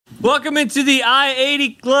Welcome into the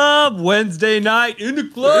I-80 Club, Wednesday night in the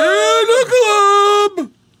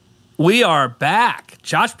club. We are back.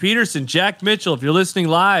 Josh Peterson, Jack Mitchell, if you're listening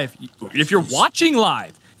live, if you're watching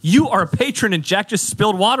live, you are a patron, and Jack just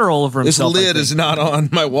spilled water all over himself. This lid is not on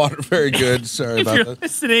my water very good. Sorry about that. If you're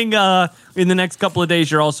listening in the next couple of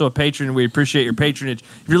days, you're also a patron. We appreciate your patronage.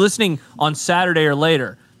 If you're listening on Saturday or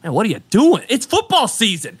later, man, what are you doing? It's football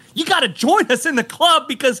season. You got to join us in the club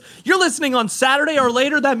because you're listening on Saturday or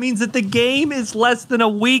later. That means that the game is less than a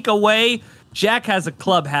week away. Jack has a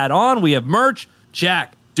club hat on. We have merch.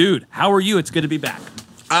 Jack, dude, how are you? It's good to be back.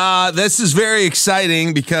 This is very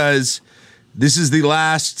exciting because this is the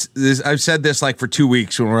last. I've said this like for 2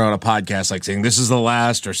 weeks when we're on a podcast, like saying this is the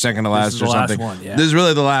last or second to last or something. One, yeah. This is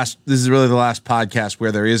really the last. This is really the last podcast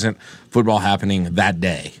where there isn't football happening that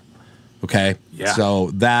day. Okay. Yeah.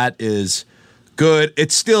 So that is good.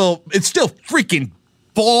 It's still freaking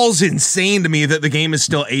balls insane to me that the game is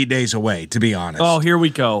still 8 days away, to be honest. Oh, here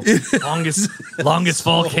we go. longest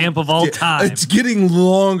fall camp of all time. It's getting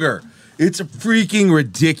longer. It's freaking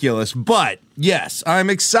ridiculous. But yes,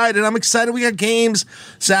 I'm excited. We got games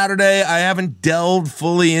Saturday. I haven't delved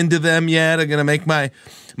fully into them yet. I'm gonna make my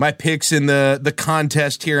picks in the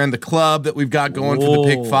contest here in the club that we've got going for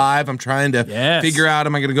the Pick 5. I'm trying to figure out,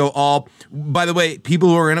 am I going to go all... By the way, people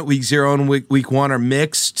who are in at week 0 and week 1 are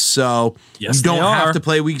mixed, so you don't have to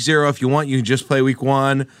play week 0 if you want. You can just play week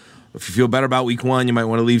 1. If you feel better about week 1, you might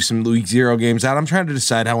want to leave some week 0 games out. I'm trying to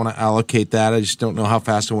decide how I want to allocate that. I just don't know how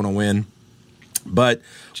fast I want to win. But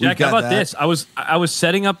Jack, how about this? I was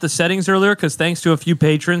setting up the settings earlier because thanks to a few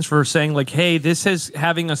patrons for saying like, hey, this is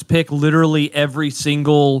having us pick literally every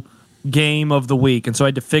single game of the week. And so I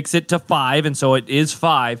had to fix it to 5, and so it is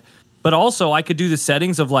 5. But also I could do the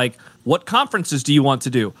settings of like, what conferences do you want to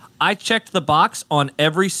do? I checked the box on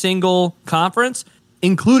every single conference,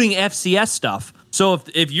 including FCS stuff. So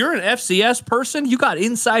if you're an FCS person, you got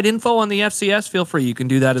inside info on the FCS, feel free. You can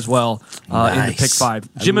do that as well in the Pick 5.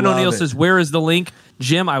 Jim and O'Neill says, where is the link?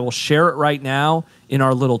 Jim, I will share it right now in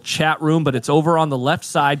our little chat room, but it's over on the left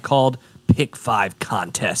side called Pick 5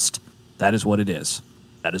 Contest. That is what it is.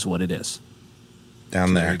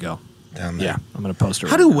 Down there. There you go. Down there. Yeah, I'm going to post it.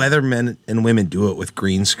 How do weathermen and women do it with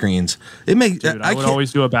green screens? It makes Dude, I would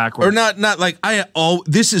always do it backwards. Or not like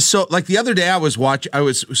this is so like the other day I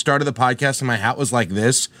started the podcast and my hat was like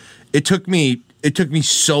this. It took me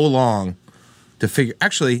so long to figure.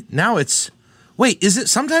 Actually, now it's is it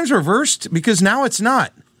sometimes reversed? Because now it's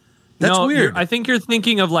not. That's weird. I think you're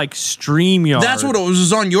thinking of like StreamYard. That's what it was. It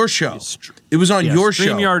was on your show. It was on your show.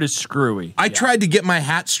 StreamYard is screwy. I tried to get my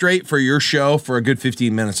hat straight for your show for a good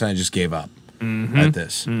 15 minutes, and I just gave up at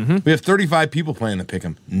this. Mm-hmm. We have 35 people playing the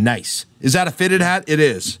Pick'em. Nice. Is that a fitted hat? It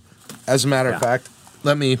is. As a matter of fact,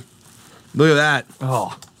 look at that.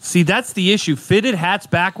 Oh, see, that's the issue. Fitted hats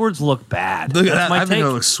backwards look bad. Look at that. I think it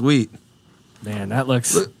looks sweet. Man, that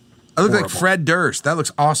looks. I look like Fred Durst. That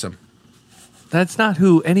looks awesome. That's not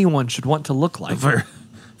who anyone should want to look like.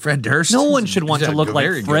 Fred Durst? No one should want to look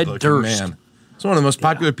like Fred Durst. Man. He's one of the most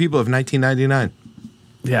popular people of 1999.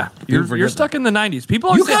 Yeah, you're stuck in the 90s.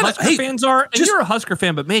 People are saying Husker fans are, and you're a Husker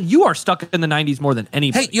fan, but man, you are stuck in the 90s more than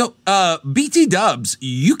anybody. Hey, BT Dubs,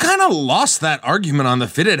 you kind of lost that argument on the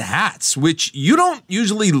fitted hats, which you don't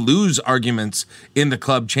usually lose arguments in the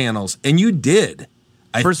club channels, and you did.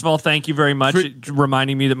 First of all, thank you very much for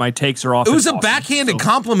reminding me that my takes are off. It was a backhanded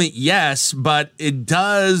compliment, yes, but it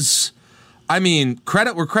does. I mean,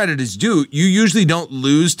 credit where credit is due. You usually don't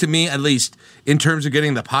lose to me, at least in terms of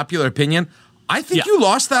getting the popular opinion. I think you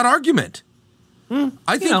lost that argument.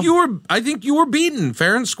 I think you were beaten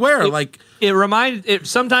fair and square.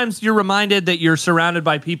 Sometimes you're reminded that you're surrounded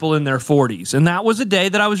by people in their 40s, and that was a day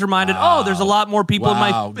that I was reminded. Oh, there's a lot more people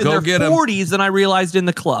in their 40s than I realized in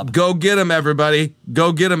the club. Go get them, everybody!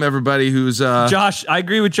 Go get them, everybody! Who's Josh? I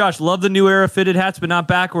agree with Josh. Love the new era fitted hats, but not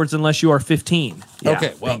backwards unless you are 15. Yeah,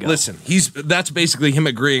 okay, well, listen, that's basically him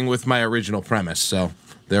agreeing with my original premise. So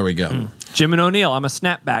there we go. Jim and O'Neill. I'm a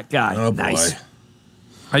snapback guy. Oh, nice. Boy.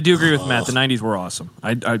 I do agree with Matt. The 90s were awesome.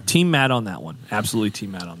 I team Matt on that one. Absolutely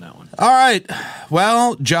team Matt on that one. All right.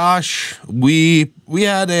 Well, Josh, we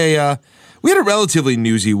had a relatively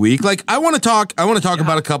newsy week. Like I want to talk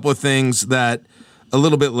about a couple of things that a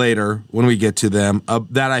little bit later when we get to them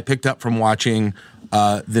that I picked up from watching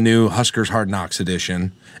the new Huskers Hard Knocks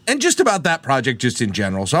edition and just about that project just in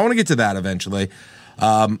general. So I want to get to that eventually.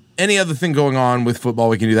 Any other thing going on with football,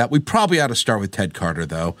 we can do that. We probably ought to start with Ted Carter,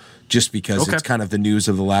 though, just because it's kind of the news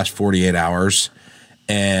of the last 48 hours.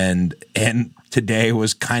 And today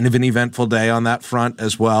was kind of an eventful day on that front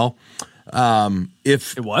as well.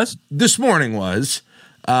 If it was? This morning was.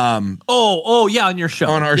 Yeah, on your show.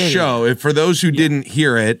 On our show. If for those who didn't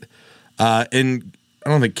hear it, and I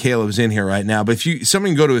don't think Caleb's in here right now, but if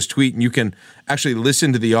someone can go to his tweet and you can actually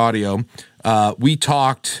listen to the audio. We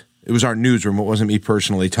talked, it was our newsroom, it wasn't me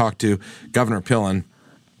personally, talked to Governor Pillen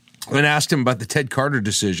and asked him about the Ted Carter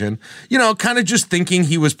decision, kind of just thinking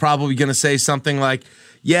he was probably going to say something like,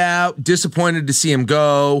 yeah, disappointed to see him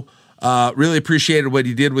go. Really appreciated what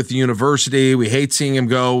he did with the university. We hate seeing him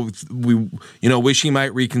go. We, wish he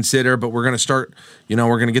might reconsider, but we're going to start, we're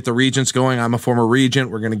going to get the regents going. I'm a former regent.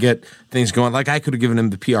 We're going to get things going. Like I could have given him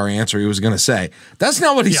the PR answer he was going to say. That's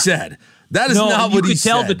not what he said. That is not what he said.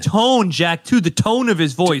 You could tell the tone, Jack, too, the tone of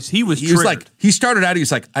his voice. He was triggered. He started out, he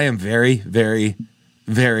was like, I am very, very,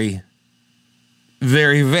 very,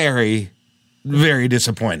 very, very, very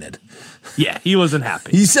disappointed. Yeah, he wasn't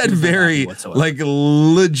happy. He said very, like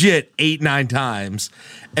legit 8-9 times.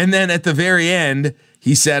 And then at the very end,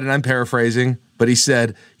 he said, and I'm paraphrasing, but he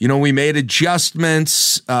said, we made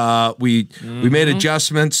adjustments. We made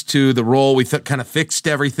adjustments to the role. We kind of fixed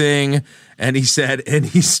everything. And he said, and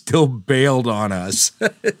he still bailed on us.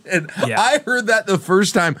 And I heard that the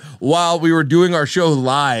first time while we were doing our show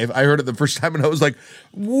live. I heard it the first time and I was like,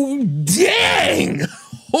 dang,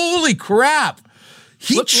 holy crap.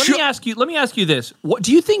 Let me ask you this. What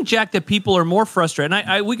do you think, Jack, that people are more frustrated?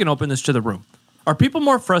 And we can open this to the room. Are people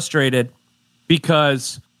more frustrated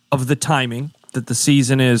because of the timing that the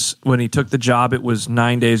season is? When he took the job, it was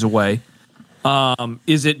 9 days away.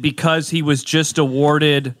 Is it because he was just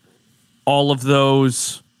awarded all of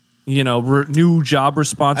those, new job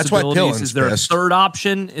responsibilities? Is there a third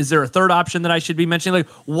option? Is there a third option that I should be mentioning? Like,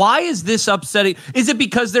 why is this upsetting? Is it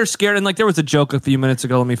because they're scared? And like, there was a joke a few minutes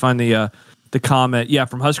ago. Let me find the comment,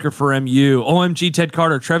 from Husker for MU. OMG, Ted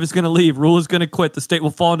Carter. Trev is going to leave. Rule is going to quit. The state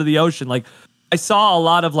will fall into the ocean. Like, I saw a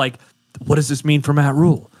lot of like, what does this mean for Matt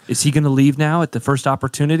Rule? Is he going to leave now at the first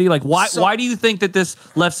opportunity? Like, why do you think that this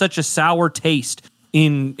left such a sour taste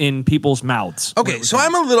in people's mouths? Okay, so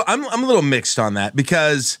I'm a little mixed on that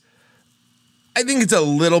because I think it's a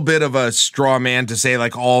little bit of a straw man to say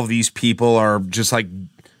like all of these people are just like,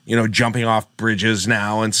 jumping off bridges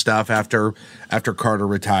now and stuff after Carter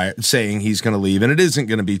retired, saying he's going to leave. And it isn't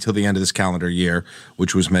going to be till the end of this calendar year,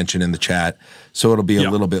 which was mentioned in the chat. So it'll be a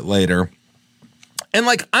little bit later. And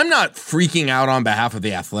like, I'm not freaking out on behalf of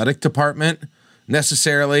the athletic department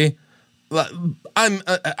necessarily.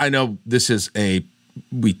 I know this is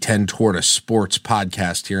we tend toward a sports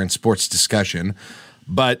podcast here and sports discussion,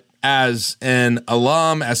 but as an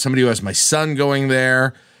alum, as somebody who has my son going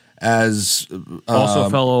there, as also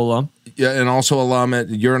fellow alum, and also alum.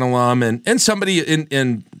 You're an alum, and somebody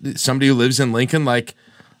in somebody who lives in Lincoln. Like,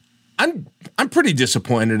 I'm pretty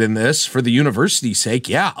disappointed in this for the university's sake.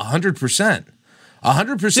 Yeah, 100%,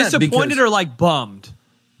 100%. Disappointed or like bummed?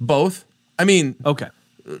 Both. I mean, okay.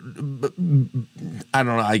 I don't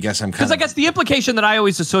know. I guess I'm because I guess the implication that I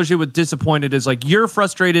always associate with disappointed is like you're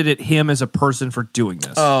frustrated at him as a person for doing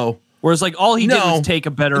this. Oh. Whereas, like, all he did was take a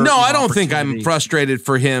better. No, I don't think I'm frustrated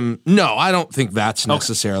for him. No, I don't think that's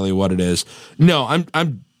necessarily what it is. No,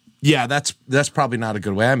 I'm. Yeah, that's probably not a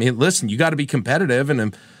good way. I mean, listen, you got to be competitive, and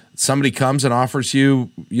if somebody comes and offers you,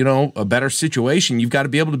 a better situation, you've got to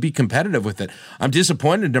be able to be competitive with it. I'm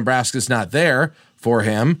disappointed Nebraska's not there for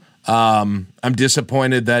him. I'm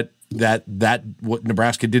disappointed that what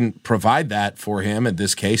Nebraska didn't provide that for him in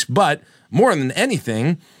this case. But more than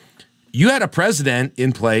anything, you had a president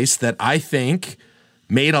in place that I think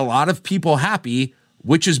made a lot of people happy,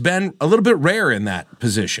 which has been a little bit rare in that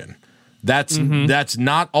position. That's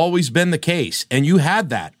not always been the case. And you had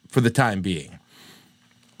that for the time being.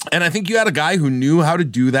 And I think you had a guy who knew how to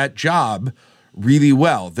do that job really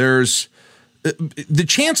well. There's the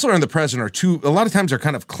chancellor and the president a lot of times are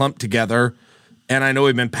kind of clumped together. And I know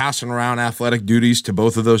we've been passing around athletic duties to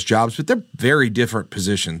both of those jobs, but they're very different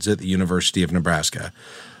positions at the University of Nebraska.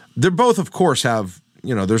 They're both, of course, have,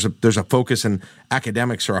 there's a focus, and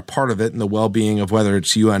academics are a part of it, and the well-being of whether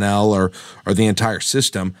it's UNL or the entire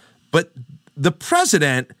system. But the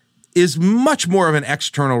president is much more of an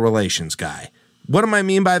external relations guy. What do I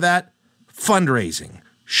mean by that? Fundraising,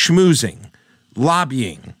 schmoozing,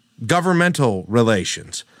 lobbying, governmental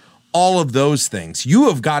relations, all of those things. You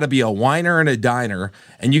have got to be a whiner and a diner,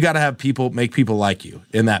 and you got to have make people like you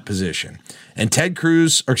in that position. And Ted Carter.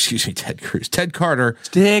 Stick that'd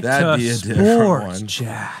to be a sports, different one.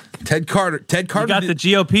 Jack. Ted Carter. You got the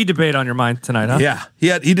GOP debate on your mind tonight, huh?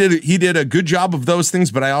 Yeah, he did a good job of those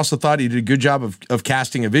things, but I also thought he did a good job of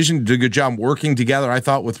casting a vision. He did a good job working together, I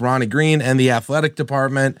thought, with Ronnie Green and the athletic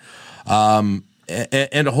department, and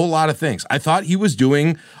a whole lot of things. I thought he was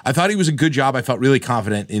a good job. I felt really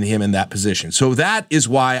confident in him in that position. So that is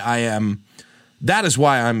why I am that is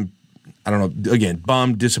why I'm, I don't know, again,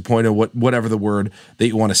 bummed, disappointed, whatever the word that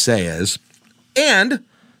you want to say is. And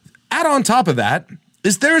add on top of that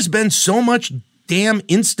is there's been so much damn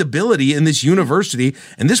instability in this university.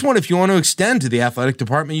 And this one, if you want to extend to the athletic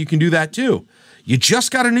department, you can do that too. You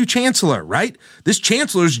just got a new chancellor, right? This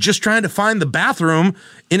chancellor's just trying to find the bathroom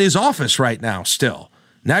in his office right now still.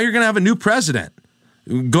 Now you're going to have a new president.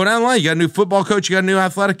 Go down the line. You got a new football coach. You got a new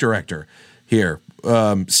athletic director here.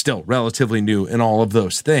 Still relatively new in all of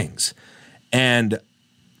those things. And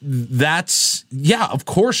that's, yeah, of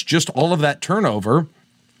course, just all of that turnover,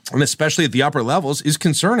 and especially at the upper levels, is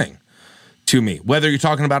concerning to me, whether you're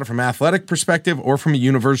talking about it from an athletic perspective or from a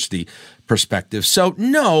university perspective. So,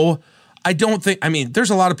 no, I don't think, I mean, there's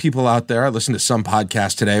a lot of people out there. I listened to some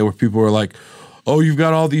podcast today where people were like, oh, you've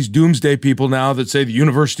got all these doomsday people now that say the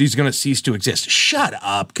university is going to cease to exist. Shut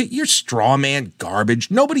up. You're straw man garbage.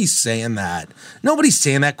 Nobody's saying that. Nobody's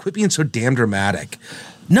saying that. Quit being so damn dramatic.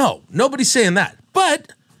 No, nobody's saying that.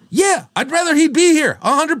 But, yeah, I'd rather he'd be here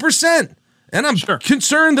 100%. And I'm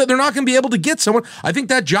concerned that they're not going to be able to get someone. I think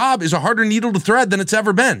that job is a harder needle to thread than it's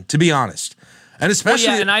ever been, to be honest. And especially,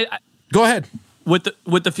 well, yeah, and go ahead. With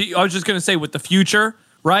the I was just going to say with the future,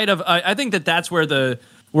 right? I think that's where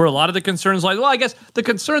a lot of the concerns lie. Well, I guess the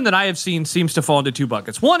concern that I have seen seems to fall into two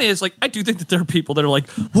buckets. One is, like, I do think that there are people that are like,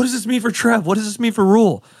 what does this mean for Trev? What does this mean for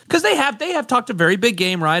Rule? Because they have talked a very big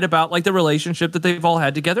game, right, about like the relationship that they've all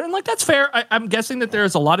had together, and like that's fair. I'm guessing that there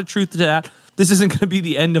is a lot of truth to that. This isn't going to be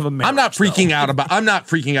the end of a marriage. I'm not freaking out about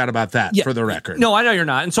that, for the record. No, I know you're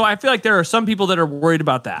not. And so I feel like there are some people that are worried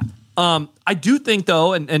about that. I do think,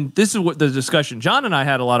 though, and this is what the discussion John and I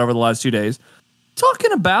had a lot over the last 2 days,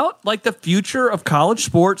 talking about like the future of college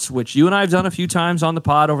sports, which you and I have done a few times on the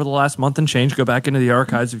pod over the last month and change. Go back into the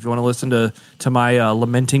archives if you want to listen to my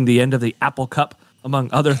lamenting the end of the Apple Cup, among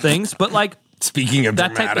other things. But like, speaking of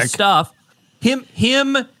that dramatic type of stuff,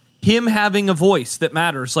 him having a voice that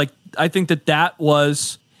matters, like, I think that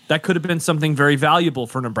could have been something very valuable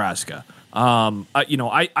for Nebraska.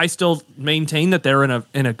 I still maintain that they're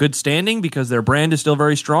in a good standing because their brand is still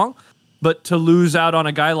very strong. But to lose out on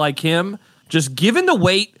a guy like him, just given the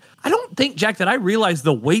weight, I don't think, Jack, that I realized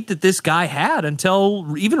the weight that this guy had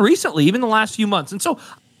until even recently, even the last few months. And so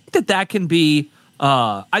I think that can be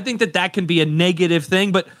a negative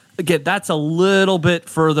thing. But again, that's a little bit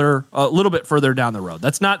further down the road.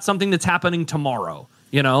 That's not something that's happening tomorrow.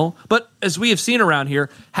 But as we have seen around here,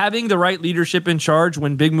 having the right leadership in charge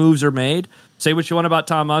when big moves are made, say what you want about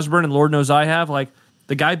Tom Osborne, and Lord knows I have, like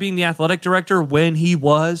the guy being the athletic director when he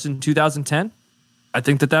was in 2010, I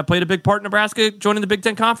think that played a big part in Nebraska joining the Big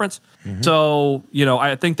Ten Conference. Mm-hmm. So,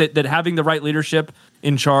 I think that having the right leadership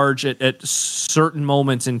in charge at certain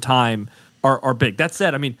moments in time are big. That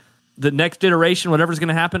said, I mean, the next iteration, whatever's going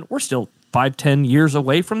to happen, we're still 5-10 years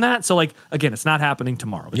away from that. So, like, again, it's not happening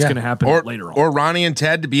tomorrow. It's going to happen later on. Or Ronnie and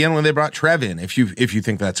Ted to be in when they brought Trev in, if you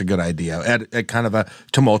think that's a good idea at kind of a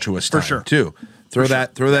tumultuous time, too. Throw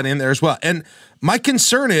that in there as well. And my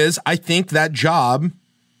concern is, I think that job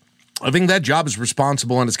is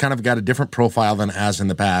responsible, and it's kind of got a different profile than it has in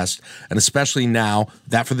the past, and especially now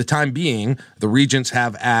that for the time being, the Regents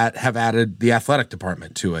have added the athletic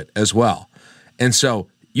department to it as well. And so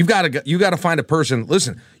you got to find a person.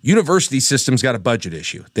 Listen, university system's got a budget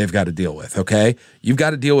issue they've got to deal with, okay? You've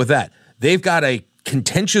got to deal with that. They've got a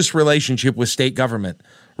contentious relationship with state government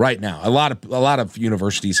right now. A lot of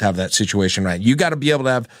universities have that situation right. You got to be able to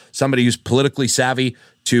have somebody who's politically savvy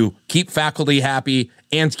to keep faculty happy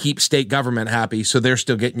and keep state government happy so they're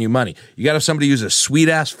still getting you money. You got to have somebody who's a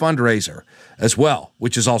sweet-ass fundraiser as well,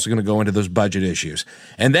 which is also going to go into those budget issues.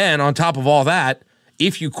 And then on top of all that,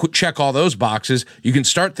 if you check all those boxes, you can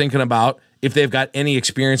start thinking about if they've got any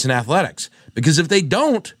experience in athletics. Because if they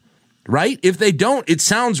don't, right? If they don't, it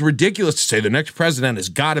sounds ridiculous to say the next president has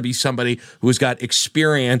got to be somebody who's got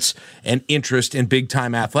experience and interest in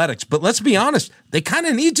big-time athletics. But let's be honest, they kind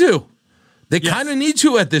of need to. They kind of need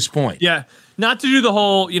to at this point. Yeah. Not to do the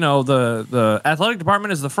whole, the athletic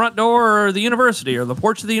department is the front door or the university or the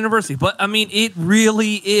porch of the university. But, I mean, it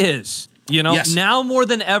really is. Now more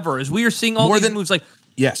than ever, as we are seeing all these moves, like,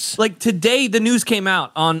 yes, like today, the news came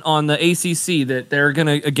out on the ACC that they're going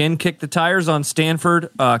to again kick the tires on Stanford,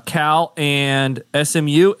 Cal, and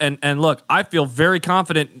SMU. And look, I feel very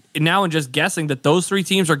confident now in just guessing that those three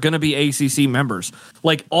teams are going to be ACC members.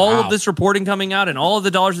 Like all of this reporting coming out and all of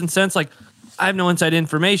the dollars and cents, like I have no inside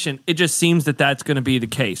information. It just seems that that's going to be the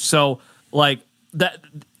case. So like that.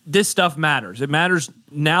 This stuff matters. It matters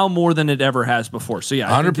now more than it ever has before. So, yeah,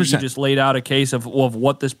 100%. You just laid out a case of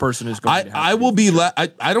what this person is going to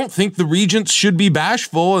have. I don't think the Regents should be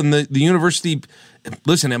bashful, and the university,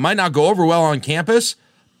 listen, it might not go over well on campus,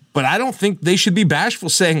 But I don't think they should be bashful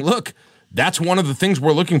saying, look, that's one of the things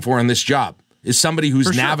we're looking for in this job is somebody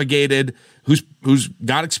who's navigated, who's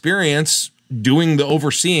got experience doing the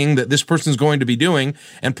overseeing that this person's going to be doing,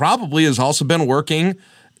 and probably has also been working,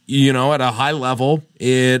 at a high level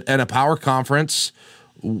at a power conference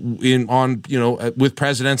with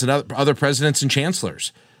presidents and other presidents and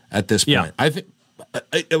chancellors at this point. Yeah. I think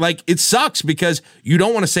it sucks because you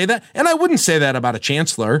don't want to say that. And I wouldn't say that about a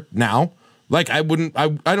chancellor now. Like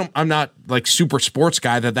I'm not like super sports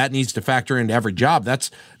guy that needs to factor into every job.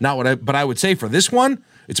 That's not but I would say for this one,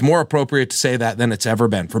 it's more appropriate to say that than it's ever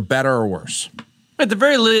been, for better or worse. At the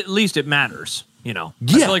very least, it matters. I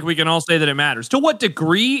feel like we can all say that it matters. To what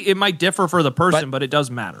degree, it might differ for the person, but it does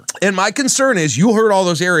matter. And my concern is, you heard all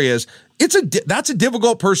those areas. That's a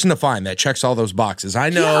difficult person to find that checks all those boxes. I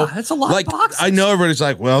know. Yeah, that's a lot of boxes. I know everybody's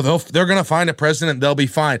like, well, they're going to find a president, they'll be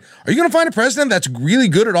fine. Are you going to find a president that's really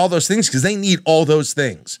good at all those things? Because they need all those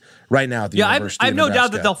things right now at the University I have of no Nebraska.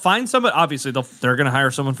 doubt that they'll find somebody. Obviously, they're going to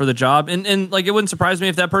hire someone for the job. And like, it wouldn't surprise me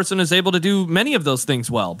if that person is able to do many of those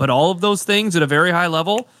things well. But all of those things at a very high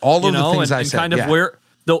level. All of the things I said, kind of where...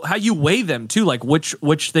 Though how you weigh them too, like which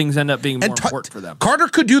things end up being more important for them. Carter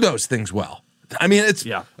could do those things well. I mean,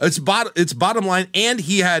 it's bottom line, and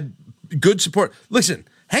he had good support. Listen,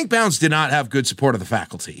 Hank Bounds did not have good support of the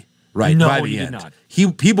faculty, right? No, by the he end. did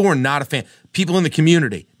not. People were not a fan. People in the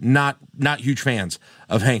community not huge fans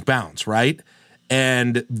of Hank Bounds, right?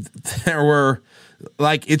 And there were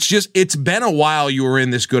it's been a while you were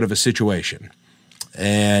in this good of a situation,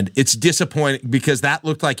 and it's disappointing because that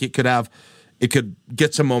looked like it could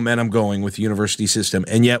get some momentum going with the university system.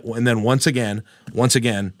 And then once again,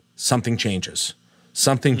 something changes.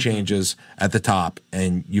 Something changes at the top,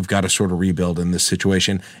 and you've got to sort of rebuild in this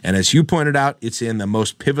situation. And as you pointed out, it's in the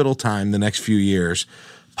most pivotal time, the next few years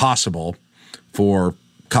possible for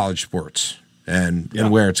college sports and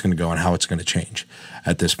where it's going to go and how it's going to change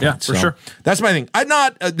at this point. Yeah, for sure. That's my thing. I'm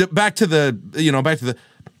not back to the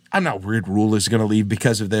I'm not worried Rule is going to leave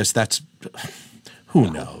because of this. That's... Who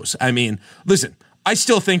knows? I mean, listen, I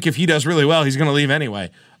still think if he does really well, he's going to leave anyway,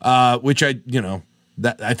 which I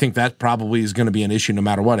think that probably is going to be an issue no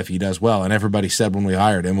matter what if he does well. And everybody said when we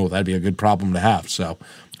hired him, well, that'd be a good problem to have. So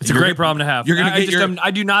it's a great problem to have. You're going to I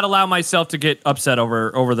do not allow myself to get upset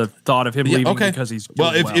over the thought of him leaving because he's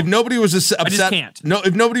doing well. If nobody was upset, I just can't.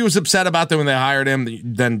 If nobody was upset about that when they hired him,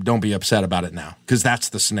 then don't be upset about it now, because that's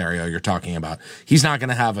the scenario you're talking about. He's not going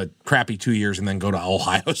to have a crappy 2 years and then go to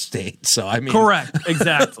Ohio State. So I mean, correct,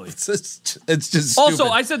 exactly. it's just also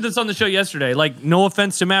stupid. I said this on the show yesterday. Like, no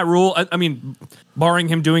offense to Matt Rule. I mean, barring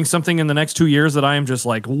him doing something in the next 2 years that I am just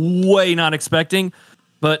like way not expecting,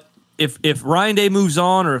 but. If Ryan Day moves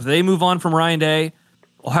on, or if they move on from Ryan Day,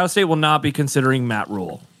 Ohio State will not be considering Matt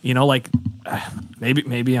Rule.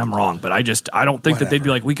 Maybe I'm wrong, but I don't think that they'd be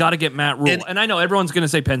like, we got to get Matt Rule. And I know everyone's going to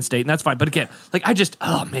say Penn State, and that's fine. But again, I just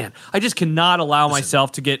cannot allow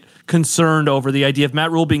myself to get concerned over the idea of Matt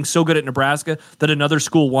Rule being so good at Nebraska that another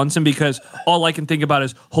school wants him, because all I can think about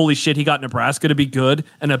is, holy shit, he got Nebraska to be good,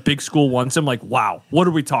 and a big school wants him. Like, wow, what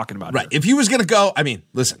are we talking about? Right. Here? If he was going to go, I mean,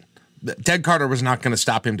 listen. Ted Carter was not going to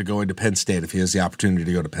stop him to go into Penn State if he has the opportunity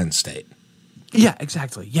to go to Penn State. Yeah,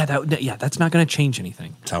 exactly. Yeah, that's not going to change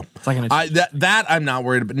anything. So it's not going to change. That I'm not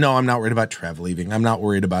worried about. No, I'm not worried about Trev leaving. I'm not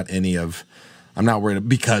worried about I'm not worried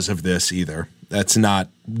because of this either. That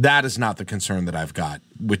is not the concern that I've got,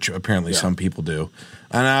 which apparently some people do.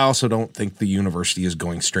 And I also don't think the university is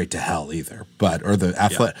going straight to hell either, or the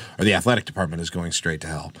athletic department is going straight to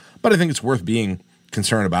hell. But I think it's worth being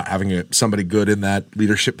concerned about having somebody good in that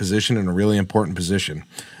leadership position, in a really important position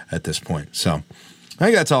at this point. So I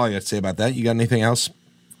think that's all I got to say about that. You got anything else?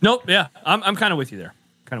 Nope. Yeah, I'm kind of with you there.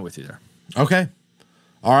 Okay.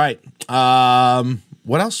 All right.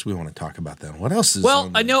 What else do we want to talk about then? What else is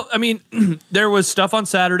I know. I mean, there was stuff on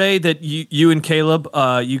Saturday that you and Caleb,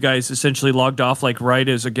 you guys essentially logged off right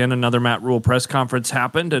as, again, another Matt Rule press conference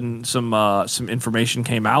happened, and some information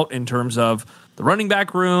came out in terms of the running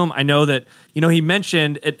back room. I know that, he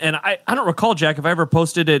mentioned, and I don't recall, Jack, if I ever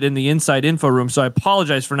posted it in the Inside Info room, so I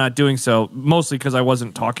apologize for not doing so, mostly because I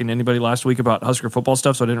wasn't talking to anybody last week about Husker football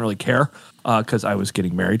stuff, so I didn't really care because I was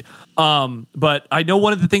getting married. But I know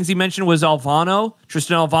one of the things he mentioned was Alvano.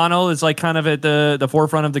 Tristan Alvano is kind of at the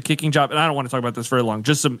forefront of the kicking job, and I don't want to talk about this very long,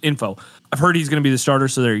 just some info. I've heard he's going to be the starter,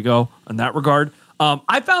 so there you go in that regard.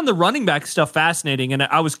 I found the running back stuff fascinating, and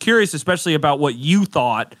I was curious especially about what you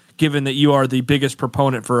thought, given that you are the biggest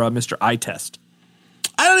proponent for Mr. Eye Test.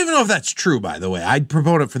 I don't even know if that's true, by the way. I'd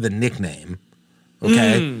promote it for the nickname.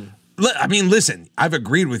 Okay. I mean, listen, I've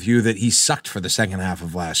agreed with you that he sucked for the second half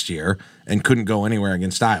of last year and couldn't go anywhere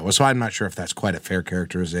against Iowa. So I'm not sure if that's quite a fair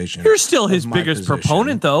characterization. You're still his biggest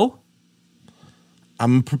proponent, though.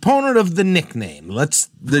 I'm a proponent of the nickname.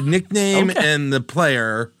 The nickname and the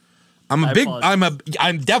player. I'm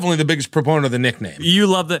definitely the biggest proponent of the nickname. You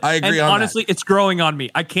love that. I agree on honestly, it's growing on me.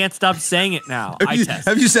 I can't stop saying it now.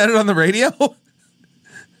 Have you said it on the radio?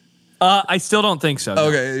 I still don't think so. No.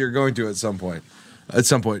 Okay, you're going to at some point.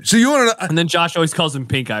 So you want to? And then Josh always calls him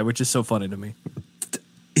Pink Eye, which is so funny to me.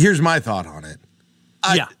 Here's my thought on it.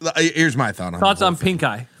 Here's my thought on it. Thoughts on Pink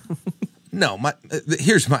Eye? No,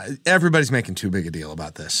 everybody's making too big a deal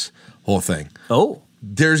about this whole thing. Oh.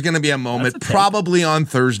 There's going to be a moment probably on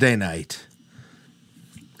Thursday night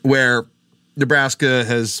where Nebraska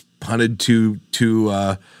has punted two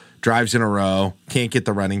drives in a row, can't get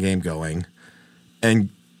the running game going, and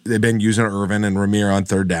they've been using Irvin and Rahmir on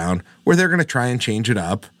third down, where they're going to try and change it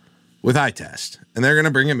up with eye test. And they're going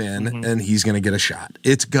to bring him in, and he's going to get a shot.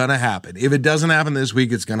 It's going to happen. If it doesn't happen this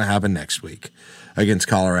week, it's going to happen next week against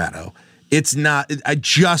Colorado. It's not – I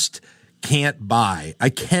just can't buy – I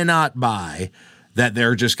cannot buy that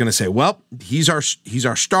they're just going to say, well, he's our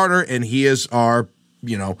starter, and he is our,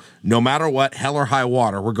 no matter what, hell or high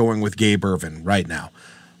water, we're going with Gabe Ervin right now.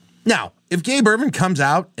 Now, if Gabe Ervin comes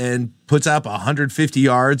out and puts up 150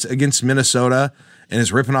 yards against Minnesota and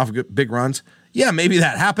is ripping off big runs, yeah, maybe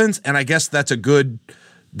that happens, and I guess that'd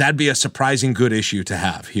be a surprising good issue to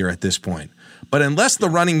have here at this point. But unless the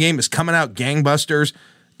running game is coming out gangbusters,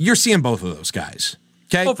 you're seeing both of those guys.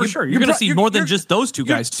 Okay? Oh, for sure. You're going to see more than just those two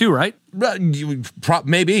guys, too, right?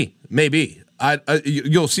 Maybe.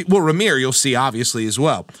 You'll see. Well, Rahmir, you'll see obviously as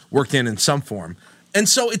well, worked in some form. And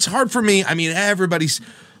so it's hard for me. I mean,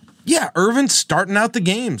 Ervin's starting out the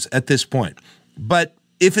games at this point. But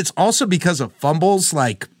if it's also because of fumbles,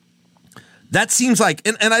 that seems like,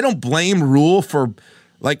 and I don't blame Rule for,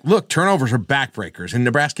 look, turnovers are backbreakers, and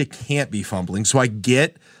Nebraska can't be fumbling. So I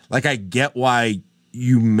get why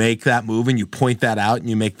you make that move and you point that out and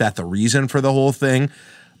you make that the reason for the whole thing.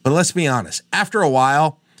 But let's be honest, after a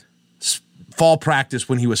while, fall practice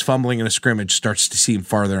when he was fumbling in a scrimmage starts to seem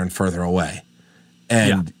farther and further away.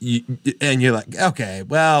 And you're like, okay,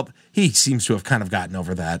 well, he seems to have kind of gotten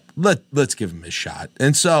over that. Let's give him his shot.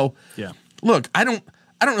 And so, look, I don't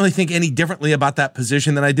really think any differently about that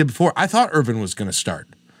position than I did before. I thought Ervin was going to start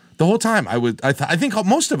the whole time. I think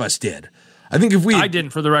most of us did. I think I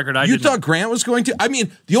didn't, for the record. You thought Grant was going to? I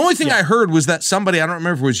mean, the only thing I heard was that somebody, I don't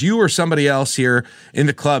remember if it was you or somebody else here in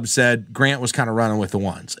the club, said Grant was kind of running with the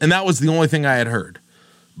ones. And that was the only thing I had heard.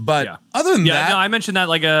 But other than that. No, I mentioned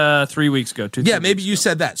that 3 weeks ago. Maybe you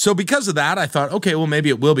said that. So because of that, I thought, okay, well, maybe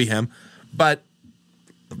it will be him. But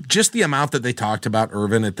just the amount that they talked about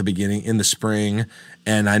Ervin at the beginning in the spring,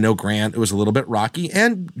 and I know Grant, it was a little bit rocky,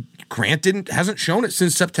 and Grant hasn't shown it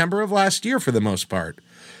since September of last year for the most part.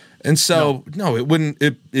 And so, no, it wouldn't,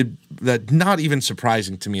 that not even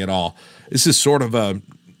surprising to me at all. This is sort of I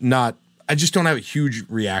just don't have a huge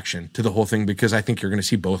reaction to the whole thing because I think you're going to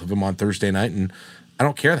see both of them on Thursday night, and I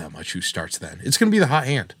don't care that much who starts then. It's going to be the hot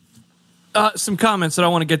hand. Some comments that I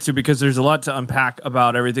want to get to because there's a lot to unpack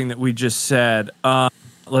about everything that we just said.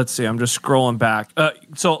 Let's see. I'm just scrolling back.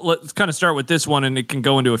 So let's kind of start with this one, and it can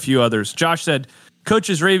go into a few others. Josh said,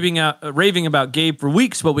 coach is raving about Gabe for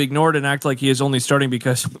weeks, but we ignored and act like he is only starting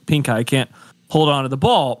because Pink Eye can't hold on to the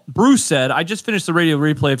ball. Bruce said, I just finished the radio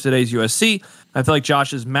replay of today's USC. I feel like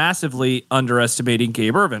Josh is massively underestimating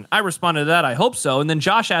Gabe Ervin. I responded to that, I hope so. And then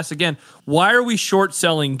Josh asked again, why are we short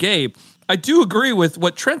selling Gabe? I do agree with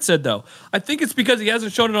what Trent said, though. I think it's because he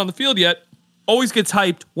hasn't shown it on the field yet. Always gets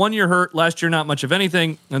hyped. 1 year hurt, last year not much of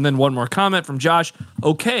anything. And then one more comment from Josh.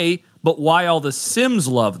 Okay, but why all the Sims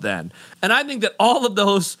love then? And I think that all of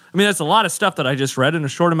those, that's a lot of stuff that I just read in a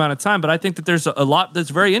short amount of time, but I think that there's a lot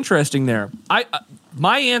that's very interesting there.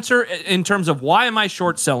 My answer in terms of why am I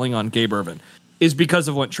short selling on Gabe Ervin is because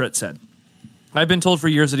of what Trent said. I've been told for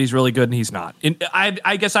years that he's really good and he's not. And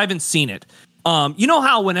I guess I haven't seen it. You know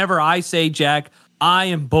how whenever I say, Jack, I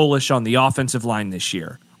am bullish on the offensive line this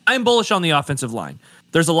year. I'm bullish on the offensive line.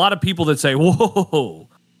 There's a lot of people that say, whoa,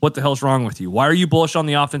 what the hell's wrong with you? Why are you bullish on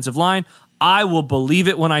the offensive line? I will believe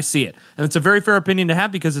it when I see it. And it's a very fair opinion to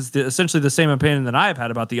have because it's essentially the same opinion that I have had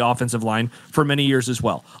about the offensive line for many years as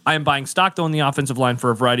well. I am buying stock, though, in the offensive line for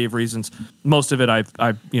a variety of reasons. Most of it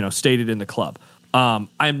I've stated in the club.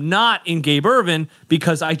 I'm not in Gabe Ervin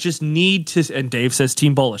because I just need to, and Dave says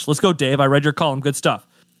team bullish. Let's go, Dave. I read your column. Good stuff.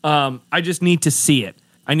 I just need to see it.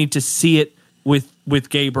 I need to see it with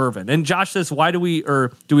Gabe Ervin. And Josh says, why do we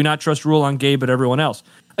not trust Rule on Gabe but everyone else?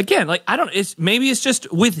 Again, maybe it's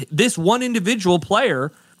just with this one individual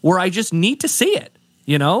player where I just need to see it,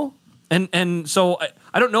 And so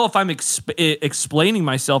I don't know if I'm explaining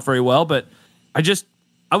myself very well, but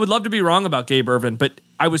I would love to be wrong about Gabe Ervin, but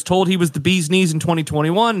I was told he was the bee's knees in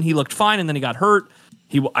 2021, and he looked fine, and then he got hurt.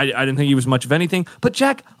 I didn't think he was much of anything. But,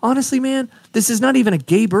 Jack, honestly, man, this is not even a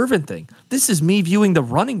Gabe Ervin thing. This is me viewing the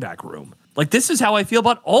running back room. Like, this is how I feel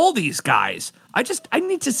about all these guys. I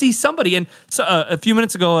need to see somebody. And so, a few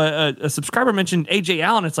minutes ago, a subscriber mentioned A.J.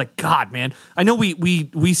 Allen. It's like, God, man, I know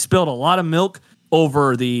we spilled a lot of milk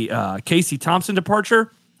over the Casey Thompson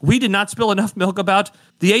departure. We did not spill enough milk about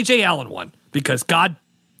the A.J. Allen one because, God,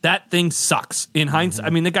 that thing sucks. In hindsight, I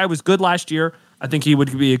mean, the guy was good last year. I think he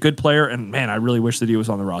would be a good player, and man, I really wish that he was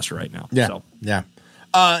on the roster right now. Yeah, so. yeah.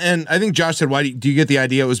 And I think Josh said, "Why do you get the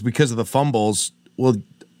idea it was because of the fumbles?" Well,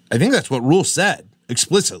 I think that's what Rule said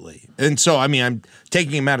explicitly, and so I mean, I'm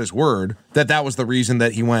taking him at his word that was the reason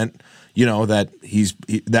that he went. You know that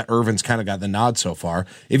that Ervin's kind of got the nod so far.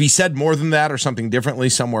 If he said more than that or something differently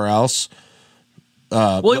somewhere else,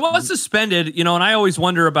 well, he was suspended. You know, and I always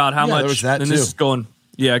wonder about how much. There was that and too. this is going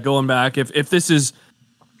back. If this is.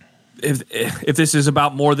 If this is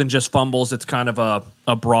about more than just fumbles, it's kind of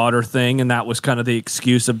a broader thing, and that was kind of the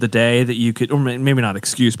excuse of the day that you could, or maybe not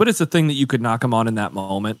excuse, but it's the thing that you could knock him on in that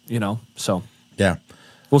moment, you know. So yeah,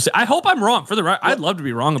 we'll see. I hope I'm wrong. I'd love to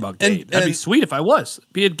be wrong about Gabe. That'd be sweet if I was.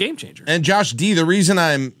 Be a game changer. And Josh D, the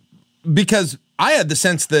reason because I had the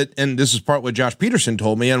sense that, and this is part what Josh Peterson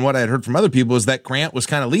told me, and what I had heard from other people is that Grant was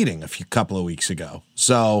kind of leading couple of weeks ago.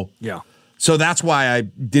 So yeah. So that's why I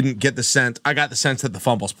didn't get the sense. I got the sense that the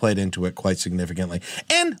fumbles played into it quite significantly.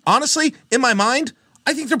 And honestly, in my mind,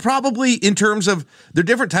 I think they're probably, in terms of, they're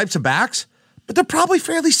different types of backs, but they're probably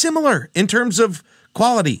fairly similar in terms of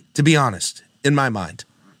quality, to be honest, in my mind.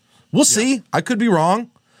 We'll see. I could be wrong.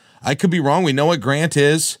 We know what Grant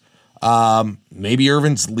is. Maybe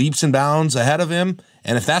Ervin's leaps and bounds ahead of him.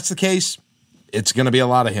 And if that's the case, it's going to be a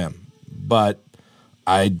lot of him. But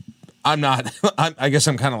I'm not, I guess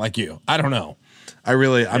I'm kind of like you. I don't know.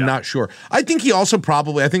 I'm not sure. I think he also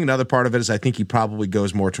I think another part of it is I think he probably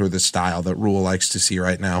goes more toward the style that Rule likes to see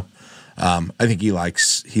right now. I think he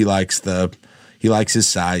likes his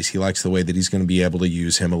size. He likes the way that he's going to be able to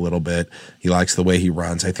use him a little bit. He likes the way he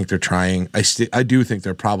runs. I think they're trying, I do think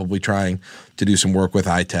they're probably trying to do some work with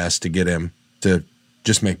eye test to get him to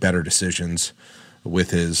just make better decisions with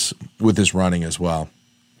his running as well.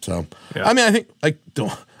 So, yeah. I mean, I think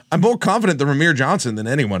I'm more confident than Ramir Johnson than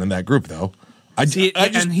anyone in that group, though. And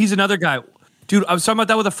he's another guy, dude. I was talking about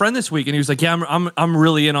that with a friend this week, and he was like, "Yeah, I'm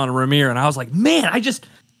really in on Ramir," and I was like, "Man,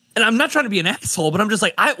 and I'm not trying to be an asshole, but I'm just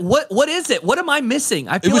like, what is it? What am I missing?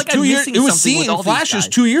 I feel like I'm missing something. It was seeing flashes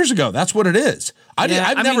 2 years ago. That's what it is. I've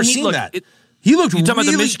never seen that. He looked. You talking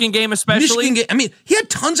about the Michigan game, especially? I mean, he had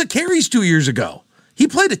tons of carries 2 years ago. He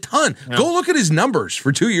played a ton. Yeah. Go look at his numbers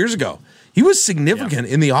for 2 years ago. He was significant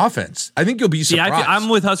in the offense. I think you'll be surprised. I'm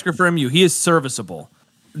with Husker for MU. He is serviceable.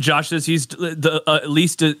 Josh says he's at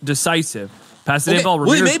least decisive. Pass the ball.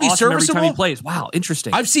 Well, he may be awesome serviceable. Every time he plays. Wow,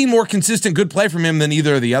 interesting. I've seen more consistent good play from him than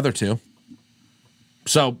either of the other two.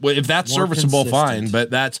 So if that's more serviceable, fine.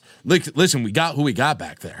 But listen, we got who we got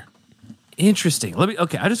back there. Interesting.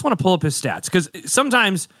 I just want to pull up his stats because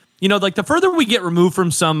sometimes, like the further we get removed from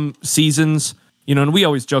some seasons, and we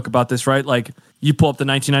always joke about this, right? Like you pull up the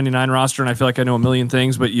 1999 roster and I feel like I know a million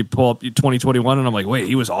things, but you pull up 2021 and I'm like, wait,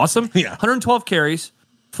 he was awesome? Yeah. 112 carries,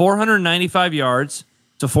 495 yards,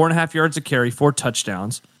 so 4.5 yards a carry, 4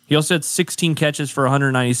 touchdowns. He also had 16 catches for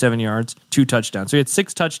 197 yards, 2 touchdowns. So he had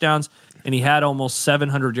 6 touchdowns and he had almost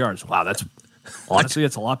 700 yards. Wow, that's honestly,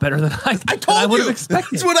 it's a lot better than I would have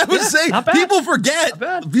expected. That's what I was saying.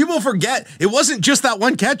 People forget. It wasn't just that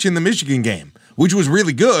one catch in the Michigan game, which was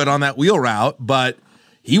really good on that wheel route, but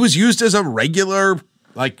he was used as a regular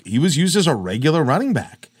running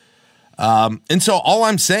back. And so all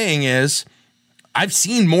I'm saying is I've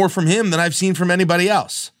seen more from him than I've seen from anybody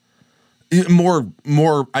else.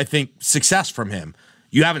 More, I think, success from him.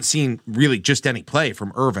 You haven't seen really just any play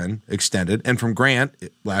from Ervin extended, and from Grant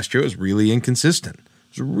last year it was really inconsistent.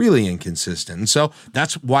 And so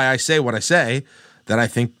that's why I say what I say, that I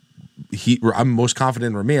think I'm most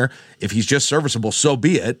confident in Ramir. If he's just serviceable, so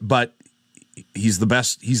be it, but he's the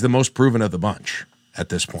best. He's the most proven of the bunch at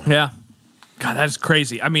this point. Yeah. God, that's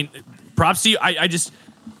crazy. I mean, props to you. I just,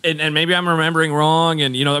 and maybe I'm remembering wrong.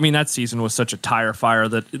 And, that season was such a tire fire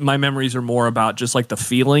that my memories are more about just like the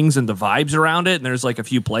feelings and the vibes around it. And there's like a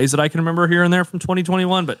few plays that I can remember here and there from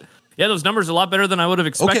 2021. But yeah, those numbers are a lot better than I would have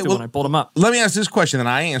expected when I pulled them up. Let me ask this question, and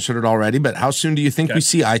I answered it already, but how soon do you think we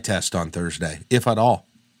see eye test on Thursday, if at all?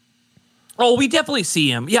 Oh, we definitely see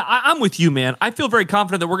him. Yeah, I'm with you, man. I feel very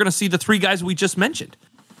confident that we're going to see the 3 guys we just mentioned,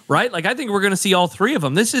 right? Like, I think we're going to see all 3 of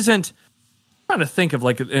them. This isn't, trying to think of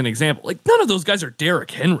like an example. Like none of those guys are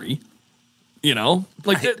Derrick Henry. You know,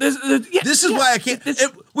 like this is why I can't.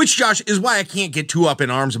 Which Josh is why I can't get too up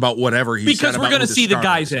in arms about whatever he's because we're going to see the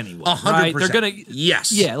guys anyway. 100%. Right? They're going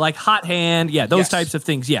to like hot hand, those types of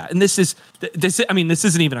things, And this is I mean, this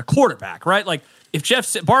isn't even a quarterback, right? Like if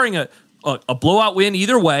Jeff's barring a blowout win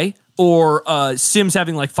either way, or Sims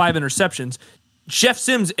having like 5 interceptions, Jeff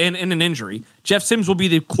Sims and an injury, Jeff Sims will be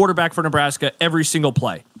the quarterback for Nebraska every single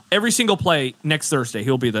play. Every single play next Thursday,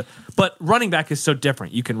 he'll be but running back is so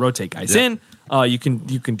different. You can rotate guys in. You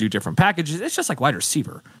can do different packages. It's just like wide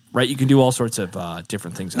receiver, right? You can do all sorts of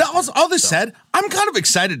different things. Now, all this said, I'm kind of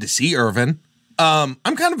excited to see Irvin. I'm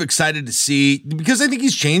kind of excited to see because I think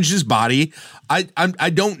he's changed his body. I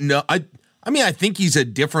don't know. I mean, I think he's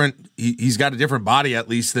he's got a different body at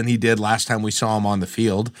least than he did last time we saw him on the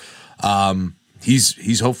field.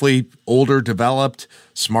 He's hopefully older, developed,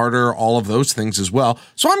 smarter, all of those things as well.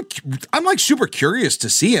 So I'm like super curious to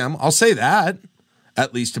see him. I'll say that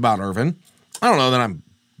at least about Irvin. I don't know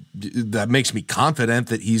that that makes me confident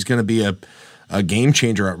that he's going to be a game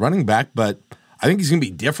changer at running back, but I think he's going to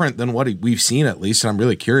be different than what we've seen at least, and I'm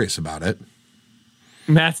really curious about it.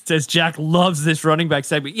 Matt says Jack loves this running back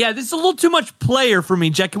segment. Yeah, this is a little too much player for me,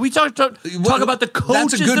 Jack. Can we talk about the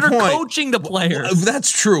coaches that are coaching the players?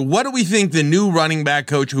 That's true. What do we think the new running back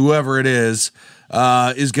coach, whoever it is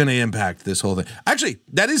going to impact this whole thing? Actually,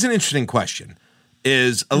 that is an interesting question.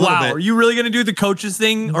 Are you really going to do the coaches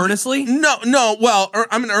thing earnestly? No. Well,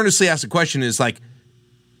 I'm going to earnestly ask the question is like,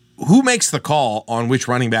 who makes the call on which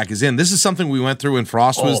running back is in? This is something we went through when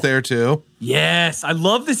Frost was there too. Yes, I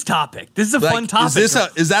love this topic. This is a fun topic. Is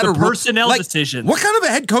that a personnel decision? What kind of a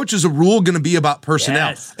head coach is a rule going to be about personnel?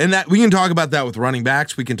 Yes. And that we can talk about that with running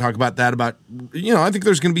backs. We can talk about that about I think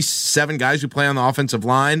there's going to be 7 guys who play on the offensive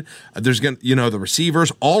line. There's going to the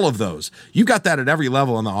receivers, all of those. You got that at every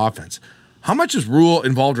level in the offense. How much is Rule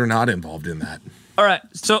involved or not involved in that? All right,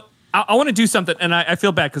 so I want to do something, and I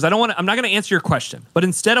feel bad because I'm not going to answer your question, but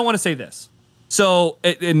instead I want to say this. So,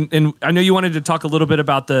 and I know you wanted to talk a little bit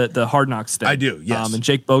about the Hard Knocks thing. I do, yes. And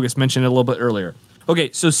Jake Bogus mentioned it a little bit earlier.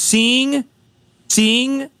 Okay, so seeing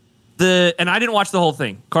and I didn't watch the whole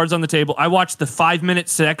thing, Cards on the Table. I watched the 5-minute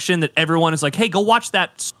section that everyone is like, hey, go watch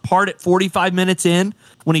that part at 45 minutes in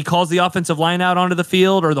when he calls the offensive line out onto the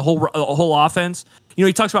field or the whole offense.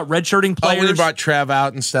 He talks about redshirting players. When he brought Trev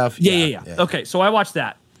out and stuff. Yeah. Okay, so I watched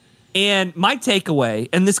that. And my takeaway,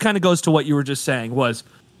 and this kind of goes to what you were just saying, was,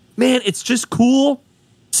 man, it's just cool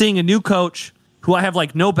seeing a new coach who I have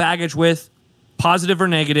like no baggage with, positive or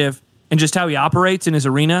negative, and just how he operates in his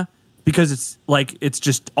arena, because it's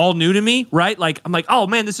just all new to me, right? Like, I'm like, oh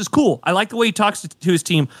man, this is cool. I like the way he talks to his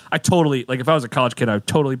team. I totally, like if I was a college kid, I would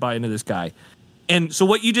totally buy into this guy. And so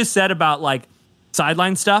what you just said about like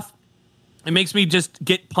sideline stuff, it makes me just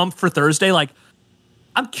get pumped for Thursday. Like,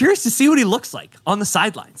 I'm curious to see what he looks like on the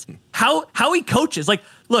sidelines. How he coaches. Like,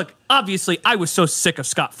 look, obviously, I was so sick of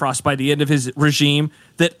Scott Frost by the end of his regime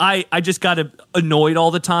that I just got annoyed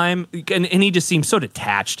all the time, and he just seems so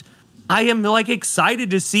detached. I am like excited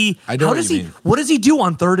to see what does he do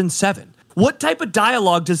on 3rd and 7? What type of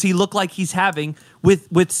dialogue does he look like he's having with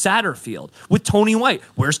Satterfield, with Tony White?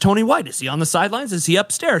 Where's Tony White? Is he on the sidelines? Is he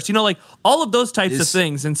upstairs? Like all of those types of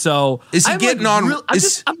things. And so is he getting on?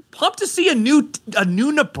 I'm pumped to see a new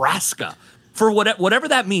Nebraska for whatever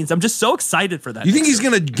that means. I'm just so excited for that. You think he's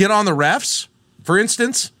going to get on the refs, for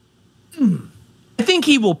instance? I think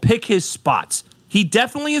he will pick his spots. He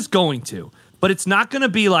definitely is going to, but it's not going to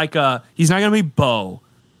be like he's not going to be Bo.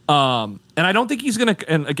 And I don't think he's going to,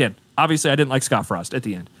 and again, obviously I didn't like Scott Frost at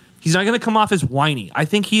the end. He's not going to come off as whiny. I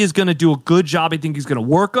think he is going to do a good job. I think he's going to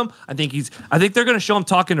work them. I think they're going to show him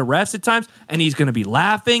talking to refs at times, and he's going to be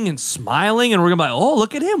laughing and smiling, and we're going to be like, oh,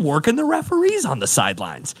 look at him working the referees on the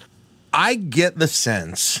sidelines. I get the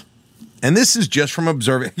sense, and this is just from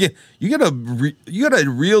observing. You get a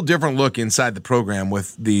real different look inside the program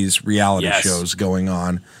with these reality shows going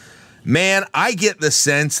on. Man, I get the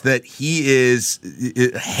sense that he is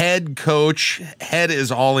head coach. Head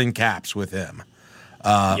is all in caps with him.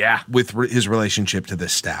 With his relationship to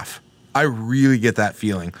this staff. I really get that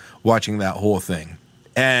feeling watching that whole thing.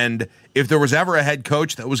 And if there was ever a head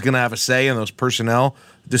coach that was going to have a say in those personnel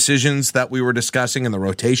decisions that we were discussing and the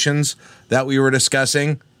rotations that we were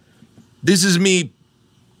discussing, this is me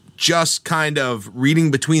just kind of reading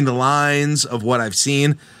between the lines of what I've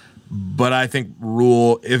seen. But I think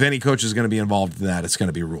Rule, if any coach is going to be involved in that, it's going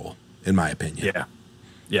to be Rule, in my opinion.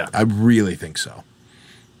 Yeah. I really think so.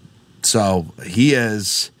 So he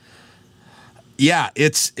is,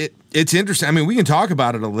 it's interesting. I mean, we can talk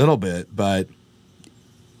about it a little bit, but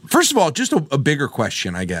first of all, just a bigger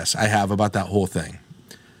question, I guess, I have about that whole thing.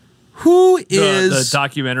 Who The is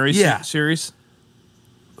documentary Yeah. series?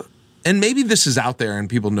 and maybe this is out there and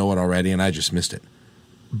people know it already and I just missed it.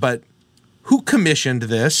 But who commissioned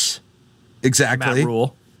this exactly? Matt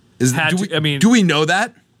Rule. Do we know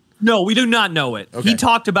that? No, we do not know it. Okay. He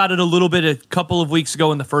talked about it a little bit a couple of weeks ago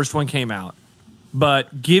when the first one came out.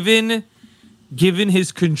 But given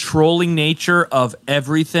his controlling nature of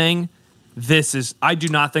everything, I do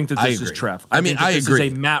not think that this is agree. Trev. I mean, think that I this agree.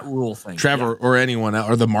 is a Matt Rule thing. Trevor or anyone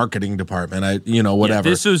or the marketing department, whatever.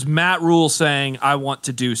 This was Matt Rule saying, I want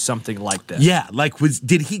to do something like this. Yeah, like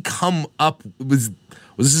did he come up was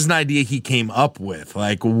this an idea he came up with?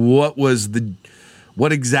 Like what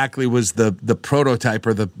exactly was the prototype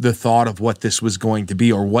or the thought of what this was going to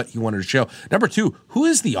be or what he wanted to show? Number 2, who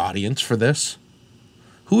is the audience for this?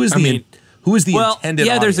 Who is the intended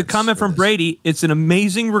yeah, there's a audience comment for from this? Brady. It's an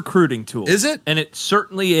amazing recruiting tool. Is it? And it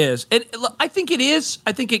certainly is. And look, I think it is.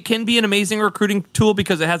 I think it can be an amazing recruiting tool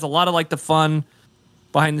because it has a lot of like the fun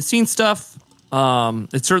behind the scenes stuff.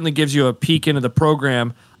 It certainly gives you a peek into the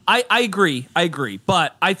program. I agree.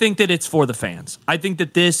 But I think that it's for the fans. I think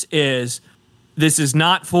that this is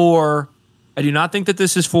not for, I do not think that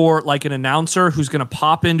this is for like an announcer who's going to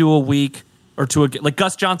pop into a week or two, like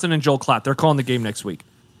Gus Johnson and Joel Klatt. They're calling the game next week.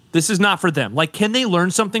 This is not for them. Like, can they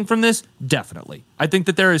learn something from this? Definitely. I think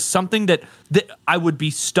that there is something that I would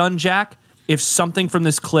be stunned, Jack, if something from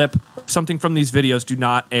this clip, something from these videos do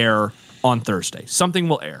not air on Thursday. Something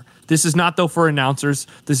will air. This is not, though, for announcers.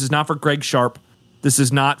 This is not for Greg Sharp. This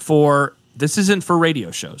isn't for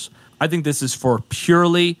radio shows. I think this is for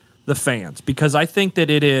purely the fans because I think that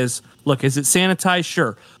it is, look, is it sanitized?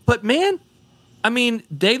 Sure. But, man, I mean,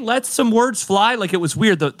 they let some words fly. Like, it was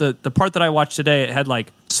weird. The part that I watched today, it had,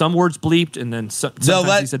 like, some words bleeped, and then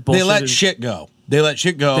sometimes he said bullshit. They let shit go. They let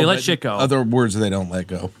shit go. They let shit go. Other words they don't let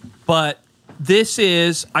go. But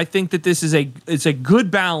I think that this is it's a good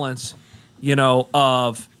balance,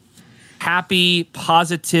 of happy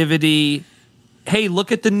positivity. Hey,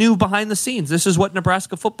 look at the new behind the scenes. This is what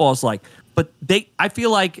Nebraska football is like. But I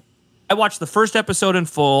feel like I watched the first episode in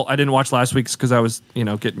full. I didn't watch last week's because I was,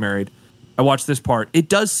 getting married. I watched this part. It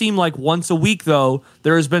does seem like once a week, though,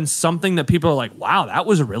 there has been something that people are like, wow, that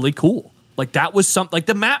was really cool. Like, that was something. Like,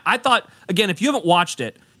 the map, I thought, again, if you haven't watched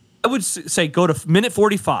it, I would say go to minute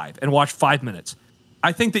 45 and watch 5 minutes.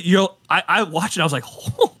 I think that I watched it, I was like,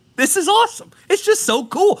 oh, this is awesome. It's just so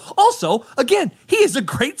cool. Also, again, he is a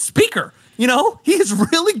great speaker. He is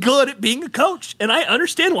really good at being a coach, and I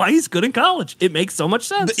understand why he's good in college. It makes so much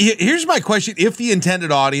sense. Here's my question. If the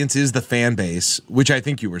intended audience is the fan base, which I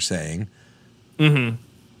think you were saying,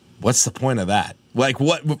 what's the point of that? Like,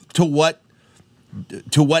 to what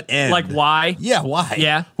end? Like, why? Yeah, why?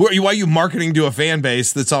 Yeah. Why are you marketing to a fan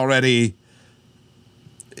base that's already...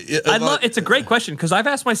 It's a great question because I've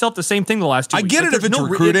asked myself the same thing the last 2 weeks. I get it if it's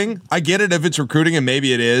recruiting. I get it if it's recruiting, and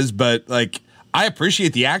maybe it is, but like... I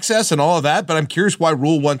appreciate the access and all of that, but I'm curious why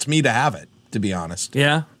Rule wants me to have it, to be honest.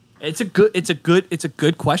 Yeah. It's a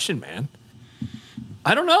good question, man.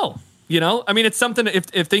 I don't know. I mean, it's something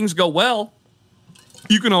if things go well,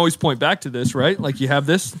 you can always point back to this, right? Like you have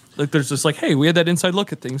this, like there's this like, hey, we had that inside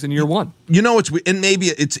look at things in year one. And maybe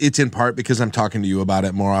it's in part because I'm talking to you about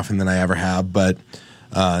it more often than I ever have, but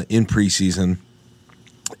in preseason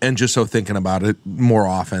and just so thinking about it more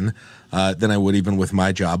often than I would even with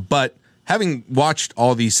my job. But having watched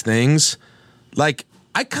all these things, like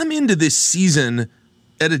I come into this season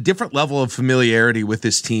at a different level of familiarity with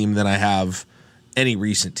this team than I have any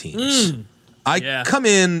recent teams. I come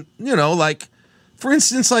in, like, for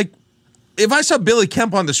instance, like if I saw Billy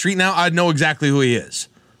Kemp on the street now, I'd know exactly who he is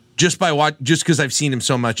just because I've seen him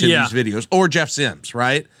so much in these videos, or Jeff Sims,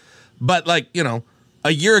 right? But like,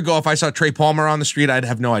 a year ago, if I saw Trey Palmer on the street, I'd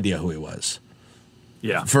have no idea who he was.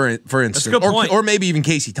 Yeah. For instance, that's a good point. Or maybe even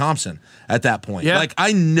Casey Thompson at that point. Yeah. Like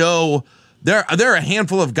I know there are a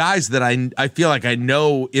handful of guys that I feel like I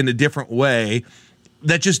know in a different way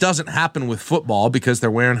that just doesn't happen with football because they're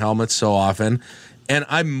wearing helmets so often. And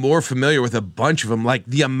I'm more familiar with a bunch of them. Like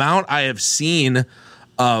the amount I have seen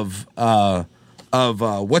of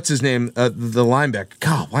what's his name, the linebacker.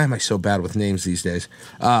 God, why am I so bad with names these days?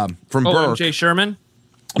 From Burke. MJ Sherman.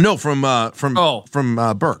 No, from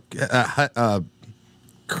Burke.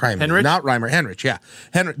 Henrich? Not Reimer. Henrich, yeah.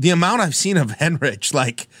 The amount I've seen of Henrich,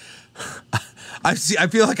 like, I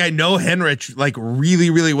feel like I know Henrich, like, really,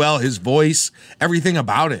 really well. His voice, everything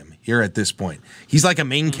about him here at this point. He's like a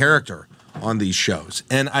main character on these shows.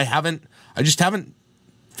 And I just haven't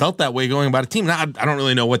felt that way going about a team. Now, I don't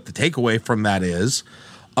really know what the takeaway from that is,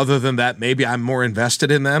 other than that maybe I'm more invested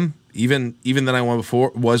in them, even than I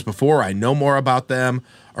was before. I know more about them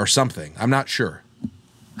or something. I'm not sure.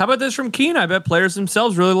 How about this from Keen? I bet players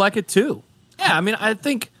themselves really like it too. Yeah, I mean, I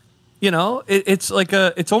think,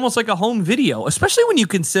 it's almost like a home video, especially when you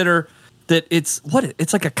consider that it's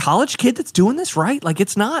like a college kid that's doing this, right? Like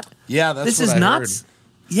it's not. Yeah, that's this what is I not. heard.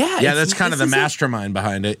 Yeah, that's kind of the mastermind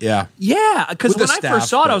behind it. Yeah. Yeah, because when I first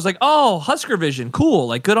saw it, but- I was like, "Oh, Husker Vision, cool!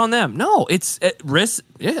 Like, good on them." No, it's risk.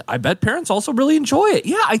 Yeah, I bet parents also really enjoy it.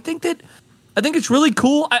 Yeah, I think it's really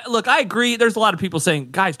cool. I agree. There's a lot of people saying,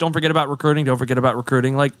 "Guys, don't forget about recruiting. Don't forget about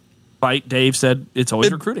recruiting." Like, Dave said, it's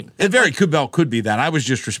always recruiting. It very could be that. I was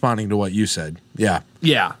just responding to what you said. Yeah.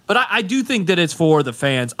 Yeah, but I do think that it's for the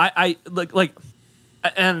fans.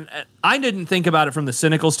 And I didn't think about it from the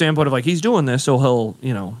cynical standpoint of like he's doing this so he'll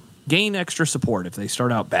gain extra support if they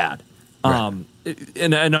start out bad. Right.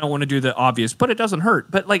 And I don't want to do the obvious, but it doesn't hurt.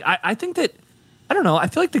 But like I think that I don't know. I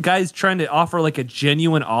feel like the guy's trying to offer like a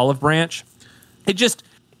genuine olive branch.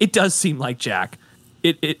 It does seem like Jack.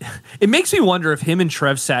 It makes me wonder if him and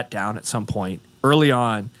Trev sat down at some point early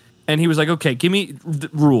on and he was like, okay, give me the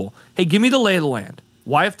rule. Hey, give me the lay of the land.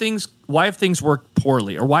 Why have things worked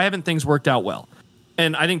poorly or why haven't things worked out well?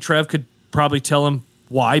 And I think Trev could probably tell him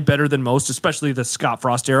why better than most, especially the Scott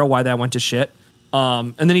Frost era, why that went to shit.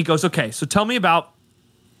 And then he goes, okay, so tell me about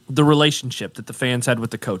the relationship that the fans had with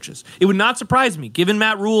the coaches. It would not surprise me, given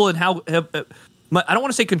Matt Rule and how I don't want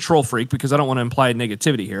to say control freak because I don't want to imply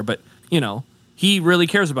negativity here, but he really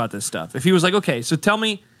cares about this stuff. If he was like, okay, so tell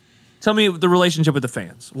me the relationship with the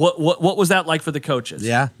fans. What was that like for the coaches?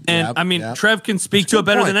 Yeah. And Trev can speak to it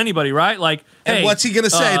better than anybody, right? Like, and hey, what's he going to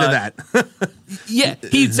say to that? Yeah,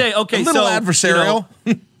 he'd say, okay, a little adversarial.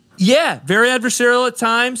 Yeah, very adversarial at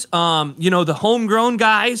times. The homegrown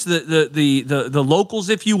guys, the locals,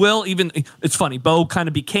 if you will. Even it's funny, Bo kind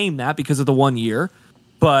of became that because of the 1 year.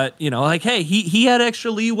 But hey, he had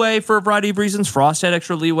extra leeway for a variety of reasons. Frost had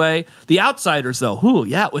extra leeway. The outsiders, though,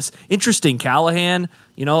 it was interesting. Callahan,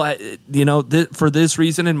 for this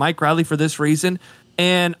reason, and Mike Riley for this reason.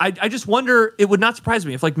 And I just wonder, it would not surprise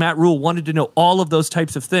me if like Matt Rule wanted to know all of those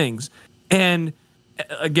types of things. And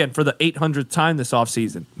again, for the 800th time this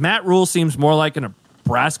offseason, Matt Rule seems more like a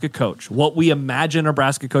Nebraska coach, what we imagine a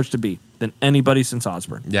Nebraska coach to be, than anybody since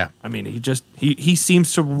Osborne. Yeah. I mean, he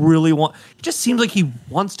seems to really want, it just seems like he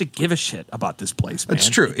wants to give a shit about this place, man. It's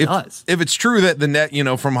true. If it's true that the net,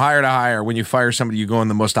 from hire to hire, when you fire somebody, you go in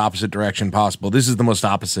the most opposite direction possible. This is the most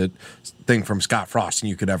opposite thing from Scott Frost than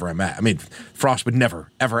you could ever imagine. I mean, Frost would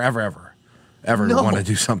never, ever want to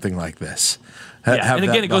do something like this. And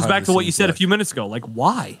again, it goes back to what you said a few minutes ago. Like,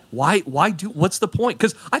 why? What's the point?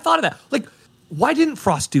 Because I thought of that. Like, why didn't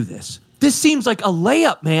Frost do this? This seems like a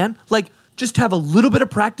layup, man. Like, just have a little bit of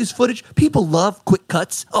practice footage. People love quick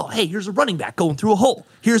cuts. Oh, hey, here's a running back going through a hole.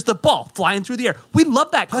 Here's the ball flying through the air. We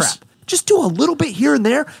love that crap. Just do a little bit here and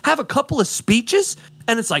there. Have a couple of speeches.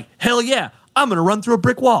 And it's like, hell yeah, I'm going to run through a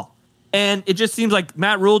brick wall. And it just seems like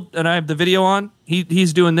Matt Rule, and I have the video on,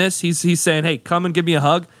 he's doing this. He's saying, hey, come and give me a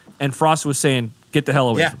hug. And Frost was saying, get the hell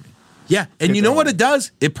away from me. Yeah, and you know what it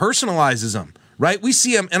does? It personalizes them, right? We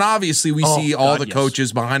see them, and obviously we see all the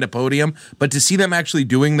coaches behind a podium, but to see them actually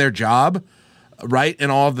doing their job, right,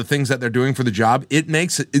 and all of the things that they're doing for the job,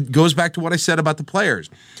 it goes back to what I said about the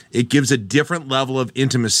players. It gives a different level of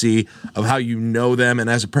intimacy of how you know them,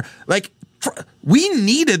 and as we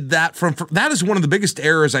needed that that is one of the biggest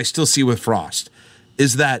errors I still see with Frost,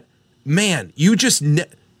 is that, man, you just...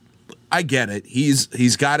 I get it.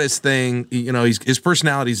 He's got his thing. His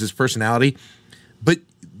personality is his personality. But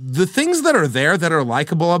the things that are there that are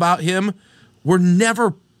likable about him were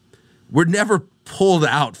never pulled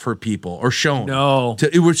out for people or shown. No.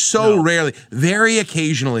 It was so rarely. Very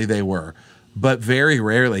occasionally they were, but very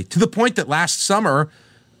rarely. To the point that last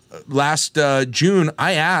June,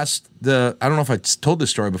 I asked I don't know if I told this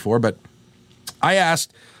story before, but I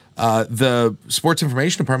asked the sports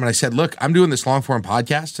information department, I said, look, I'm doing this long form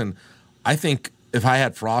podcast, and I think if I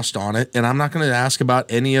had Frost on it, and I'm not going to ask about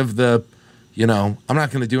any of the, I'm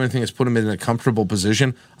not going to do anything that's put him in a comfortable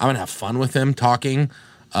position. I'm going to have fun with him talking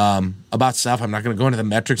about stuff. I'm not going to go into the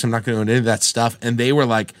metrics. I'm not going to go into any of that stuff. And they were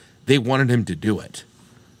like, they wanted him to do it.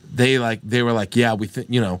 They were like, yeah, we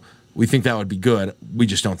think that would be good. We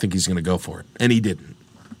just don't think he's going to go for it. And he didn't.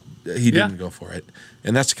 He didn't go for it.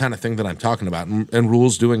 And that's the kind of thing that I'm talking about. And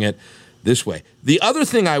Rule's doing it this way. The other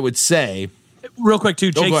thing I would say... Real quick,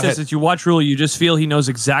 too, Jake says that you watch Rule, you just feel he knows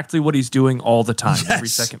exactly what he's doing all the time. Yes. Every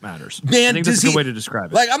second matters. Man, I think that's a good way to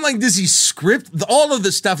describe it. Like, I'm like, does he script all of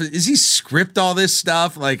this stuff? Is he script all this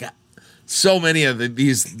stuff? Like, so many of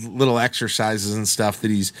these little exercises and stuff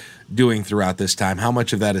that he's doing throughout this time. How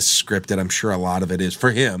much of that is scripted? I'm sure a lot of it is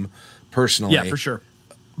for him personally. Yeah, for sure.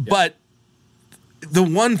 But the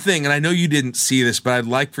one thing, and I know you didn't see this, but I'd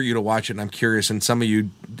like for you to watch it, and I'm curious, and some of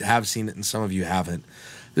you have seen it and some of you haven't.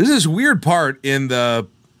 There's this weird part in the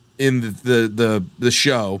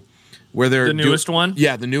show where they're the newest one?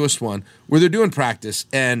 Yeah, the newest one, where they're doing practice,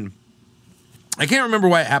 and I can't remember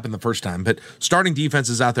why it happened the first time, but starting defense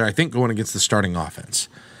is out there, I think, going against the starting offense.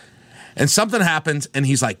 And something happens, and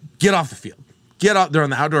he's like, get off the field. Get off. They're on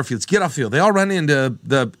the outdoor fields. Get off the field. They all run into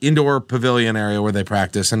the indoor pavilion area where they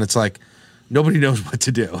practice, and it's like, nobody knows what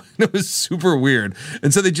to do. It was super weird.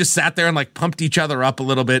 And so they just sat there and like pumped each other up a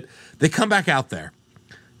little bit. They come back out there.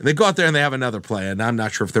 And they go out there and they have another play, and I'm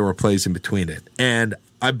not sure if there were plays in between it. And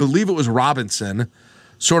I believe it was Robinson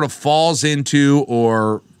sort of falls into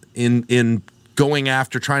or in going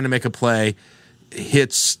after, trying to make a play,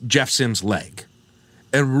 hits Jeff Sims' leg.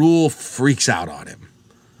 And Rule freaks out on him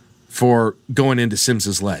for going into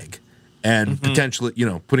Sims's leg and potentially,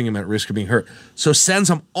 putting him at risk of being hurt. So sends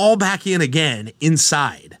them all back in again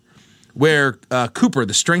inside where Cooper,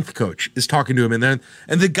 the strength coach, is talking to him. And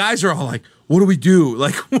the guys are all like, what do we do?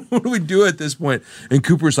 Like, what do we do at this point? And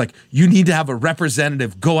Cooper's like, you need to have a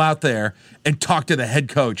representative go out there and talk to the head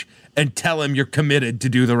coach and tell him you're committed to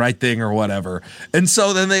do the right thing or whatever. And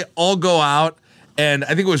so then they all go out, and I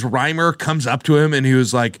think it was Reimer comes up to him, and he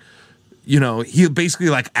was like, he basically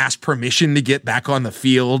like asked permission to get back on the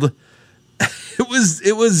field.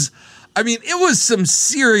 It was some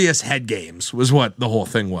serious head games was what the whole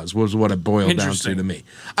thing was what it boiled down to me.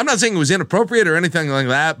 I'm not saying it was inappropriate or anything like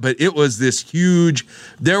that, but it was this huge,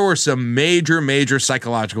 there were some major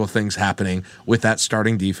psychological things happening with that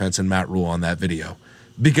starting defense and Matt Rule on that video.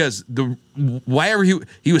 Because whatever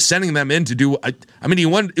he was sending them in to do,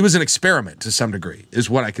 it was an experiment to some degree, is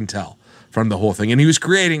what I can tell from the whole thing. And he was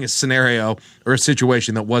creating a scenario or a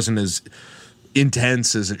situation that wasn't as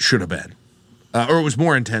intense as it should have been. Or it was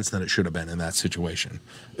more intense than it should have been in that situation.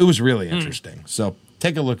 It was really interesting. So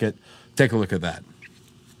take a look at that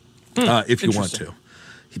if you want to.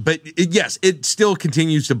 But yes, it still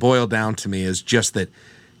continues to boil down to me as just that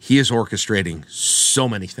he is orchestrating so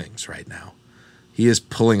many things right now. He is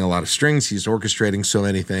pulling a lot of strings. He's orchestrating so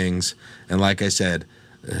many things. And like I said,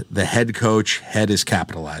 the head coach head is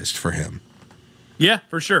capitalized for him. Yeah,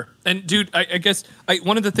 for sure. And dude, I guess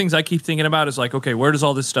one of the things I keep thinking about is like, okay, where does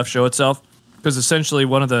all this stuff show itself? Because essentially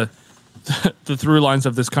one of the through lines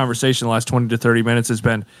of this conversation the last 20 to 30 minutes has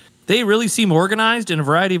been they really seem organized in a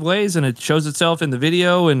variety of ways, and it shows itself in the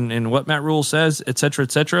video and what Matt Rule says, et cetera,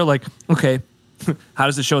 et cetera. Like, okay, how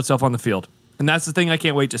does it show itself on the field? And that's the thing I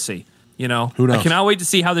can't wait to see. Who knows? I cannot wait to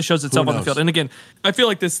see how this shows itself on the field. And again, I feel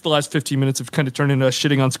like the last 15 minutes have kind of turned into us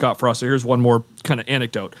shitting on Scott Frost. So here's one more kind of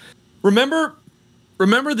anecdote. Remember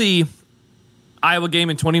the Iowa game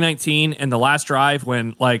in 2019 and the last drive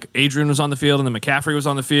when like Adrian was on the field and then McCaffrey was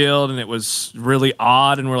on the field and it was really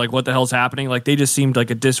odd and we're like, what the hell's happening? Like they just seemed like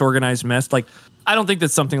a disorganized mess. Like I don't think that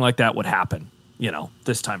something like that would happen,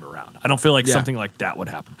 this time around. I don't feel like something like that would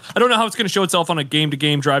happen. I don't know how it's going to show itself on a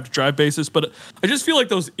game-to-game, drive-to-drive basis, but I just feel like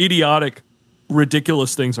those idiotic,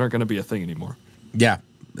 ridiculous things aren't going to be a thing anymore. Yeah.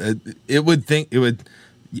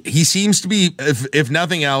 He seems to be, if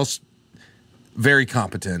nothing else, very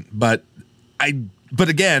competent, but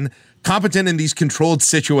again, competent in these controlled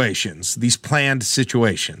situations, these planned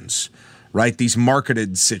situations, right? These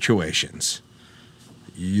marketed situations.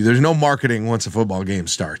 There's no marketing once a football game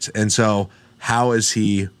starts. And so how is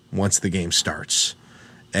he once the game starts?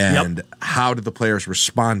 And how do the players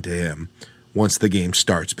respond to him once the game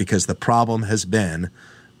starts? Because the problem has been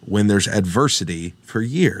when there's adversity for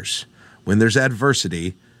years. When there's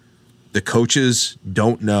adversity, the coaches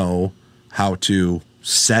don't know how to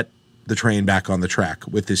set the train back on the track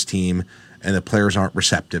with this team, and the players aren't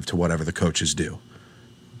receptive to whatever the coaches do.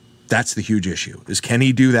 That's the huge issue, is can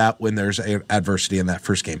he do that when there's adversity in that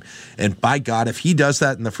first game? And by God, if he does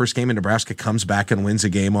that in the first game and Nebraska comes back and wins a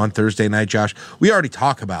game on Thursday night, Josh, we already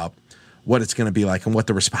talk about what it's going to be like and what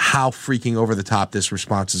how freaking over the top this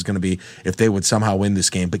response is going to be if they would somehow win this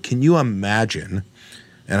game. But can you imagine,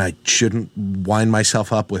 and I shouldn't wind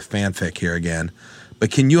myself up with fanfic here again,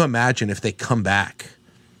 but can you imagine if they come back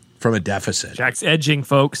from a deficit? Jack's edging,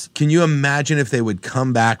 folks. Can you imagine if they would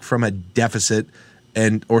come back from a deficit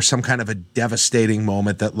or some kind of a devastating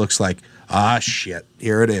moment that looks like, shit,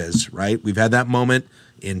 here it is, right? We've had that moment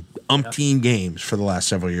in umpteen games for the last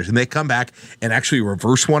several years, and they come back and actually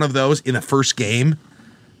reverse one of those in the first game.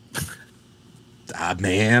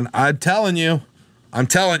 Man, I'm telling you.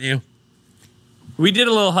 We did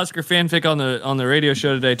a little Husker fanfic on the radio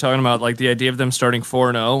show today talking about like the idea of them starting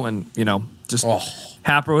 4-0 and, just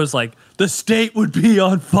Happer was like, the state would be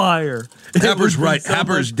on fire. Happer's right.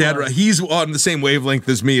 Happer's dead right. He's on the same wavelength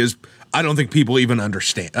as me. I don't think people even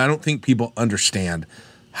understand. I don't think people understand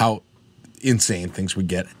how insane things would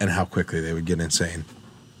get and how quickly they would get insane.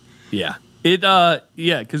 Yeah.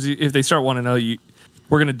 Because if they start wanting to know,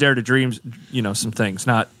 we're going to dare to dream, some things,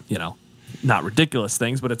 not ridiculous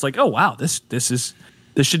things, but it's like, oh wow, this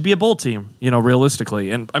should be a bowl team,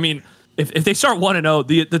 realistically. And I mean, if they start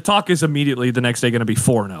 1-0, the talk is immediately the next day going to be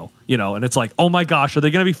 4-0, and it's like, oh my gosh, are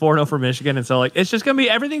they going to be 4-0 for Michigan? And so like, it's just going to be,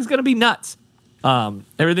 everything's going to be nuts.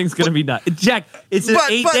 Everything's going to be nuts. Jack, it's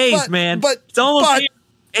 8 days, man. It's almost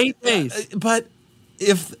 8 days. But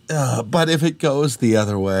if it goes the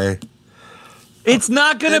other way, it's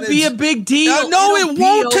not going to be a big deal. No, it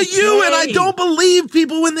won't to you, and I don't believe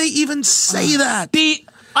people when they even say that.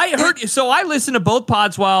 I heard you. So I listened to both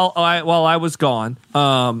pods while I was gone,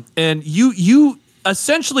 and you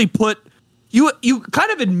essentially you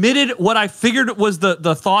kind of admitted what I figured was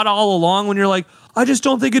the thought all along when you're like, I just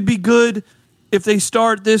don't think it'd be good if they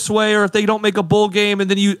start this way or if they don't make a bowl game, and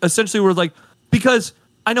then you essentially were like, because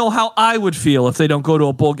I know how I would feel if they don't go to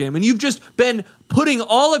a bowl game, and you've just been putting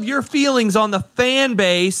all of your feelings on the fan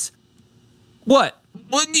base. What?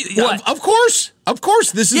 Well, of course.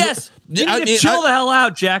 This is yes. You need to chill the hell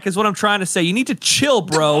out, Jack, is what I'm trying to say. You need to chill,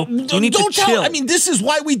 bro. You need to chill. I mean, this is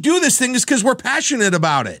why we do this thing, is because we're passionate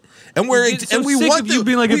about it. And we want you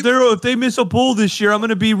being like, if they miss a bowl this year, I'm going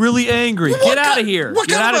to be really angry. Get out of here. What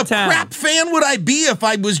Get kind out of a crap fan would I be if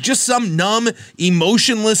I was just some numb,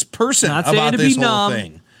 emotionless person about this whole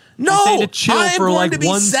thing? No, I am going to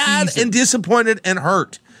be sad and disappointed and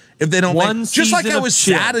hurt if they don't make. Just like I was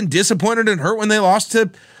sad and disappointed and hurt when they lost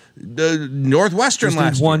to Northwestern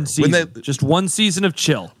last year. Just one season of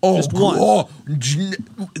chill. Oh, just one.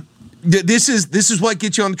 This is what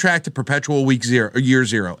gets you on the track to perpetual year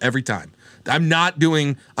zero every time. I'm not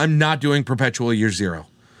doing perpetual year zero.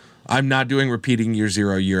 I'm not doing repeating year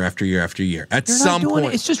zero year after year after year. At some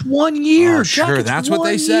point, it's just 1 year. Oh, sure, that's what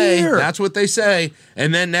they say. That's what they say.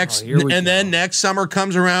 And then next summer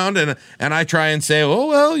comes around, and I try and say, oh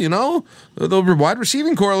well, the wide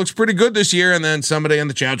receiving core looks pretty good this year. And then somebody in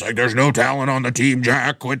the chat's like, "There's no talent on the team,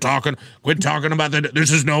 Jack. Quit talking about that.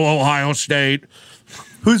 This is no Ohio State."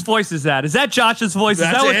 Whose voice is that? Is that Josh's voice? Is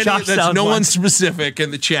that what Josh sounds like? That's no one specific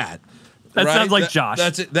in the chat. That sounds like Josh.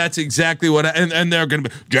 That's exactly what. And they're going to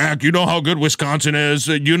be, Jack, you know how good Wisconsin is.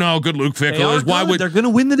 You know how good Luke Fickell is. Why they're going to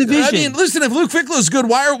win the division? I mean, listen, if Luke Fickell is good,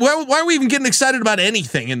 why are we even getting excited about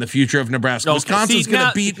anything in the future of Nebraska? Okay, Wisconsin's going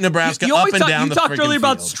to beat Nebraska up and down the freaking field. You talked earlier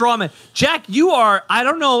about strawman. Jack, I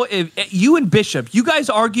don't know if you and Bishop, you guys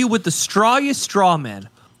argue with the strawest strawmen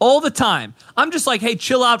all the time. I'm just like, hey,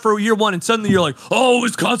 chill out for year one, and suddenly you're like, oh,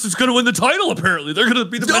 Wisconsin's going to win the title, apparently. They're going to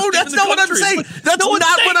be the best team in the country. No, that's not what I'm saying. That's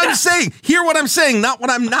not what I'm saying. Hear what I'm saying, not what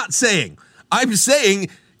I'm not saying. I'm saying,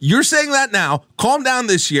 you're saying that now. Calm down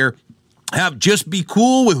this year. Just be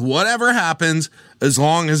cool with whatever happens, as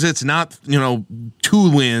long as it's not, 2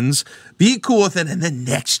 wins. Be cool with it, and then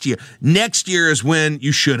next year is when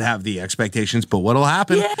you should have the expectations. But what'll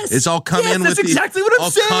happen is I'll come in with exactly what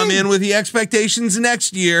I'm saying. I'll come in with the expectations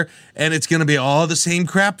next year, and it's going to be all the same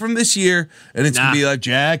crap from this year, and it's going to be like,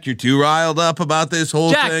 Jack, you're too riled up about this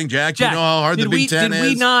whole thing. Jack, you know how hard the Big Ten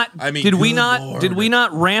is. Did we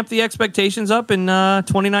not ramp the expectations up in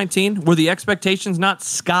 2019? Were the expectations not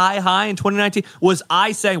sky high in 2019? Was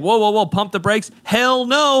I saying, whoa, pump the brakes? Hell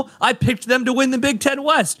no. I picked them to win the Big Ten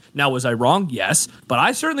West. Now, was I wrong? Yes. But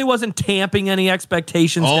I certainly wasn't tamping any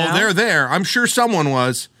expectations down. They're there. I'm sure someone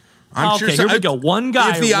was. Here we go. One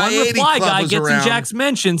guy, one reply guy gets in Jack's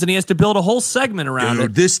mentions, and he has to build a whole segment around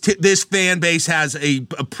it. This fan base has a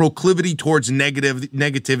proclivity towards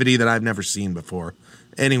negativity that I've never seen before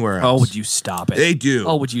anywhere else. Oh, would you stop it? They do.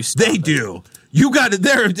 Oh, would you stop it? They do. You got it.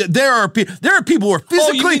 There are people who are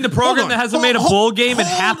physically. Oh, you mean the program that hasn't made a bowl game in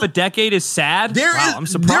half a decade is sad? I'm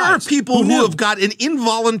surprised. There are people who have got an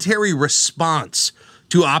involuntary response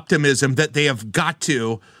to optimism that they have got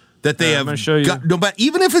to. That they have got, no, but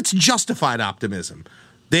even if it's justified optimism,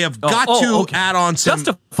 they have got to add on some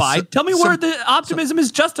justified. Tell me where the optimism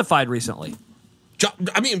is justified recently.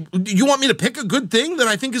 I mean, you want me to pick a good thing that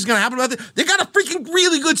I think is going to happen about it? They got a freaking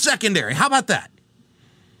really good secondary. How about that?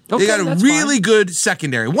 Okay, they got a really good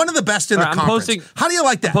secondary, one of the best in the conference. How do you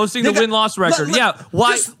like that? I'm posting the win-loss record.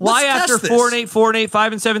 Why after 4-8, 4-8,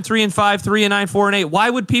 5-7, 3-5, 3-9, 4-8? Why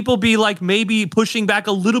would people be like maybe pushing back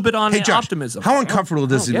a little bit on optimism? How uncomfortable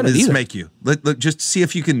does this make you? Look, just see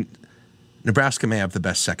if you can. Nebraska may have the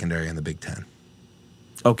best secondary in the Big Ten.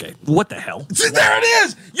 Okay, what the hell? There it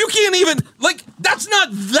is. You can't even That's not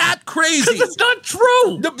that crazy. It's not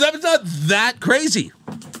true. That's not that crazy.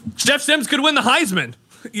 Jeff Sims could win the Heisman.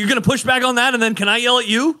 You're going to push back on that, and then can I yell at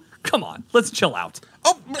you? Come on, let's chill out.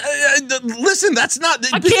 Oh, listen, that's not.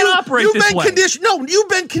 I can't operate this way. No, you've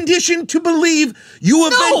been conditioned to believe. You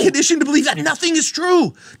have been conditioned to believe that nothing is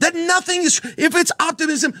true. That nothing is. If it's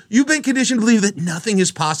optimism, you've been conditioned to believe that nothing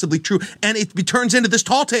is possibly true, and it turns into this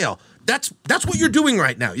tall tale. That's what you're doing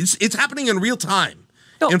right now. It's happening in real time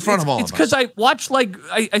in front of all of us. It's because I watch,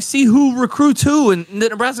 I see who recruits who, and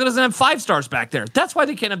Nebraska doesn't have 5 stars back there. That's why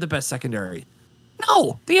they can't have the best secondary.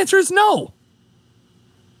 No, the answer is no.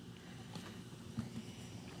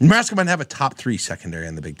 Nebraska might have a top 3 secondary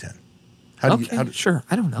in the Big Ten. Sure.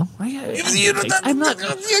 I don't know. I'm not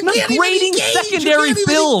grading grading secondary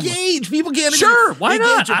film. People can't. Sure, why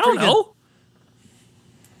not? I don't know.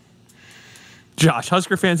 Josh,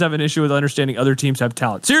 Husker fans have an issue with understanding other teams have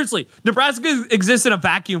talent. Seriously, Nebraska exists in a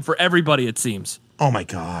vacuum for everybody, it seems. Oh my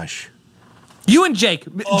gosh. You and Jake.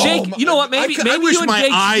 You know what? Maybe I wish you and my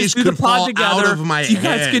Jake eyes do the could pod fall together. out of my you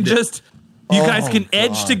guys head. can just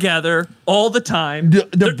edge together all the time.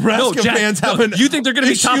 Nebraska fans have an You think they're going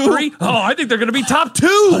to be top 3? Oh, I think they're going to be top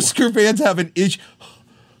 2. Husker fans have an issue.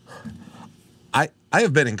 I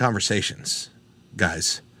have been in conversations,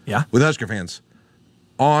 guys. Yeah. With Husker fans,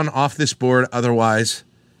 on, off this board, otherwise,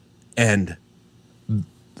 and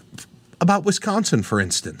about Wisconsin, for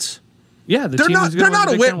instance. Yeah, they're not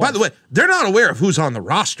aware. By the way, they're not aware of who's on the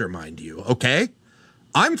roster, mind you. Okay,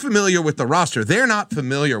 I'm familiar with the roster. They're not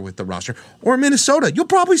familiar with the roster. Or Minnesota. You'll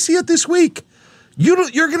probably see it this week. You're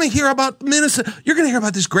going to hear about Minnesota. You're going to hear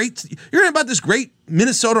about this great. You're going to hear about this great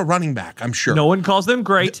Minnesota running back. I'm sure. No one calls them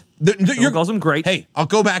great. No one calls them great. Hey, I'll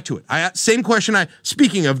go back to it. Same question.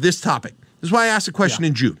 Speaking of this topic, this is why I asked the question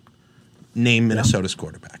in June. Name Minnesota's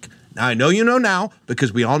quarterback. Now I know you know now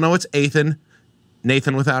because we all know it's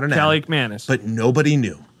Nathan without an Callie McManus. But nobody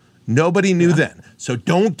knew. Nobody knew then. So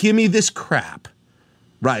don't give me this crap,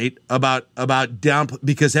 right? About down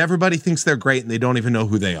because everybody thinks they're great and they don't even know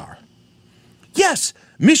who they are. Yes,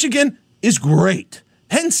 Michigan is great.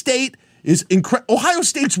 Penn State is incredible. Ohio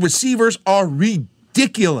State's receivers are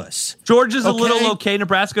ridiculous. Georgia's a little okay.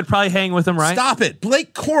 Nebraska would probably hang with them, right? Stop it.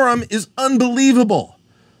 Blake Corum is unbelievable.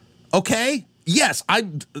 Okay? Yes,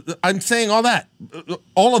 I'm saying all that.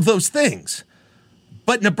 All of those things.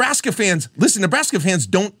 But Nebraska fans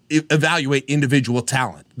don't evaluate individual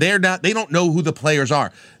talent. They don't know who the players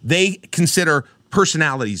are. They consider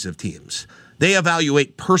personalities of teams. They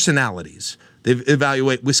evaluate personalities. They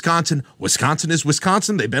evaluate Wisconsin. Wisconsin is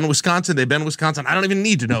Wisconsin. They've been Wisconsin. I don't even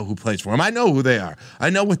need to know who plays for them. I know who they are.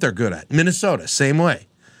 I know what they're good at. Minnesota, same way.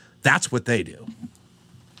 That's what they do.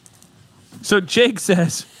 So Jake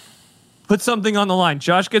says, put something on the line.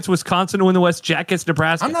 Josh gets Wisconsin to win the West. Jack gets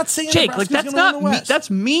Nebraska. I'm not saying Jake, Nebraska's that's not win the West.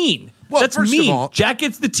 That's mean. Well, that's first mean. of all, Jack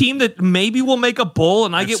gets the team that maybe will make a bowl,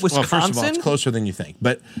 and I get Wisconsin. Well, first of all, it's closer than you think,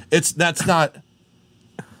 but that's not.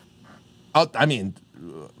 I mean,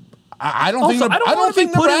 I don't think. I don't want to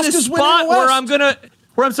be put in this spot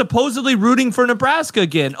where I'm supposedly rooting for Nebraska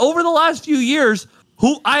again. Over the last few years,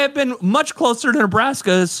 I have been much closer to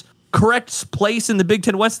Nebraska's correct place in the Big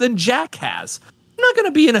Ten West than Jack has. I'm not going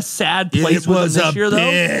to be in a sad place with them this year, though.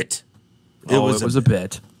 It was a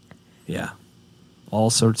bit. Yeah. All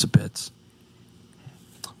sorts of bits.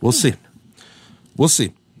 We'll see.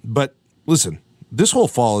 But listen, this whole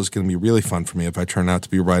fall is going to be really fun for me if I turn out to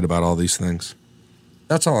be right about all these things.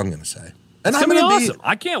 That's all I'm going to say. And it's going to be awesome.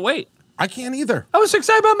 I can't wait. I can't either. I was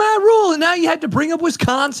excited about Matt Rule, and now you had to bring up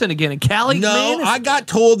Wisconsin again. And Callie, I got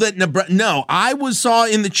told that Nebraska. No, I saw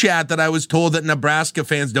in the chat that I was told that Nebraska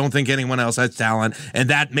fans don't think anyone else has talent, and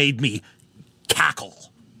that made me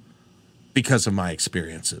cackle because of my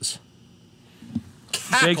experiences.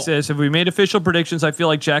 Jake says, "Have we made official predictions? I feel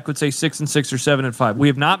like Jack would say 6-6 or 7-5. We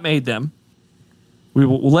have not made them. We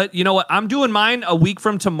will let you know what I'm doing. Mine a week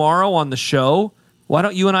from tomorrow on the show. Why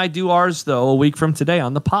don't you and I do ours though a week from today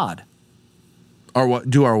on the pod? Our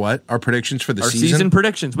what? Our predictions for the season? Our season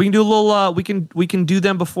predictions. We can do a little. We can do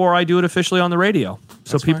them before I do it officially on the radio,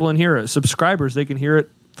 so people in here, subscribers, they can hear it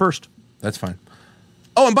first. That's fine.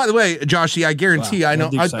 Oh, and by the way, Joshy, I guarantee I know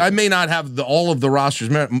I may not have all of the rosters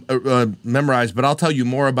memorized, but I'll tell you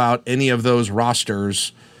more about any of those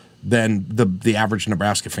rosters than the average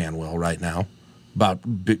Nebraska fan will right now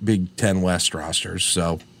about Big Ten West rosters.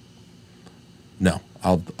 So, no,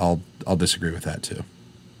 I'll disagree with that too.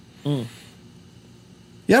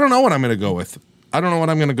 Yeah, I don't know what I'm going to go with. I don't know what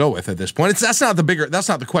I'm going to go with at this point. That's not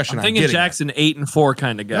the question. I'm thinking Jackson 8-4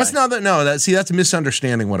 kind of guy. That's not that. No, that's a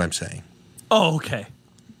misunderstanding what I'm saying. Oh, okay.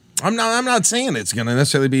 I'm not saying it's going to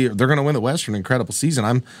necessarily be they're going to win the West for an incredible season.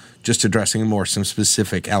 I'm just addressing some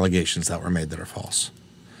specific allegations that were made that are false.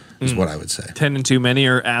 Is what I would say. 10 and too many,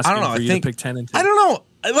 or asking for you to pick 10 and 2. I don't know.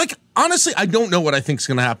 honestly, I don't know what I think is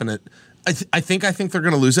going to happen at. I think they're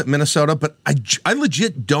going to lose at Minnesota, but I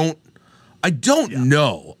legit don't. I don't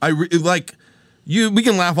know. We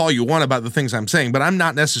can laugh all you want about the things I'm saying, but I'm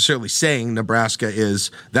not necessarily saying Nebraska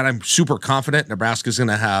is that I'm super confident Nebraska's going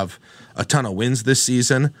to have a ton of wins this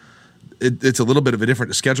season. It's a little bit of a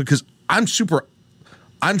different schedule because I'm super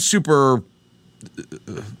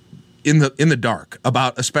in the dark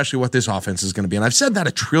about especially what this offense is going to be. And I've said that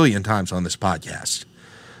a trillion times on this podcast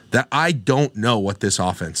that I don't know what this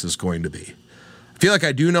offense is going to be. I feel like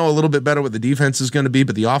I do know a little bit better what the defense is going to be,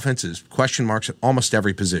 but the offense is question marks at almost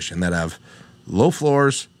every position that have low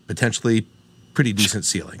floors, potentially pretty decent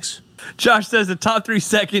ceilings. Josh says the top 3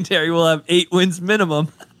 secondary will have 8 wins minimum.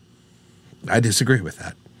 I disagree with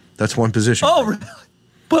that. That's one position. Oh, really?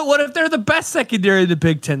 But what if they're the best secondary in the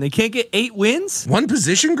Big Ten? They can't get 8 wins? One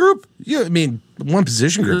position group? Yeah, I mean, one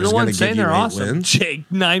position group is going to give you 8 awesome. wins. Jake,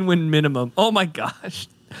 9 win minimum. Oh my gosh.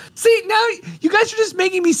 See, now you guys are just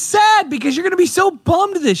making me sad because you're going to be so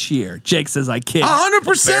bummed this year. Jake says I can't.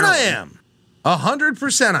 100% I am.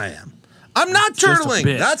 100% I am. I'm not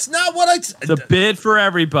turtling. That's not what It's a bid for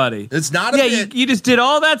everybody. It's not a bid. You just did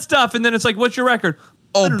all that stuff, and then it's like, what's your record?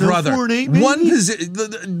 Oh, brother. 4-8, one position.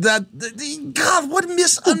 God, what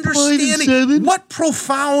misunderstanding. What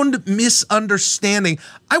profound misunderstanding.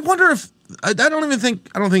 I wonder if I don't even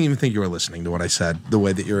think you were listening to what I said, the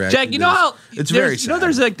way that you're acting. Jack, you know how it's very sad. You know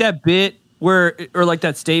there's like that bit or like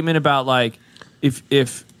that statement about like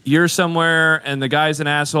if you're somewhere and the guy's an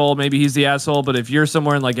asshole, maybe he's the asshole, but if you're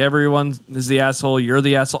somewhere and like everyone is the asshole, you're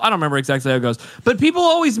the asshole. I don't remember exactly how it goes, but people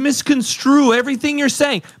always misconstrue everything you're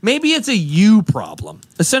saying. Maybe it's a you problem.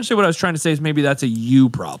 Essentially what I was trying to say is maybe that's a you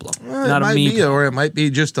problem, not a me problem. Or it might be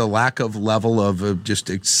just a lack of level of just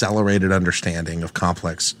accelerated understanding of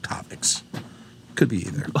complex topics. Could be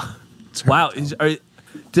either. Wow.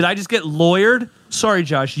 Did I just get lawyered? Sorry,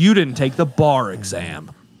 Josh, you didn't take the bar exam.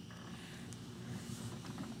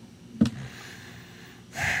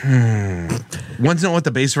 Want to know what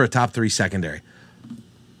the basis for a top 3 secondary?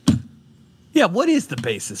 Yeah, what is the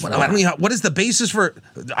basis? What is the basis for?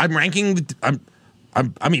 I'm ranking. I'm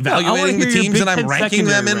evaluating the teams and I'm ranking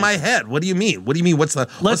them in my head. What do you mean? What do you mean? What's the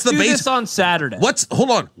do basis this on Saturday?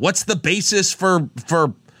 Hold on. What's the basis for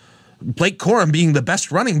Blake Corum being the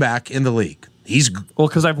best running back in the league?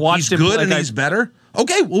 Because I've watched him. He's good and he's better.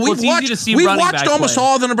 Okay, well we've watched almost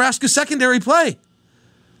all the Nebraska secondary play.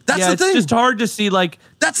 That's the thing. It's just hard to see,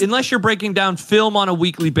 unless you're breaking down film on a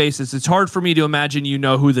weekly basis, it's hard for me to imagine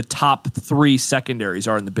who the top 3 secondaries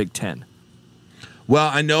are in the Big Ten. Well,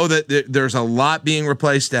 I know that there's a lot being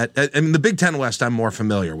replaced the Big Ten West I'm more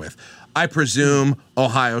familiar with. I presume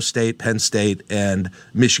Ohio State, Penn State, and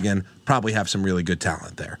Michigan probably have some really good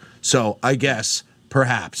talent there. So I guess,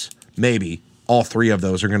 perhaps, maybe, all 3 of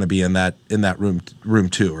those are going to be in that room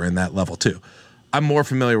 2 or in that level 2. I'm more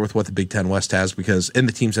familiar with what the Big Ten West has and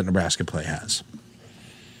the teams that Nebraska play has.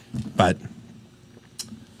 But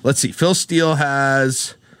let's see. Phil Steele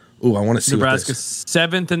has. I want to see Nebraska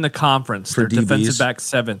 7th in the conference. For their defensive back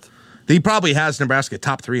 7th. He probably has Nebraska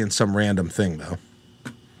top 3 in some random thing though.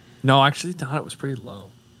 No, I actually thought it was pretty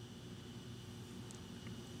low.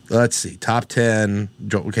 Let's see. Top 10.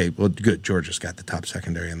 Okay, well, good. Georgia's got the top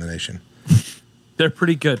secondary in the nation. They're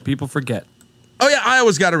pretty good. People forget. Oh, yeah,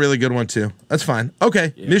 Iowa's got a really good one, too. That's fine.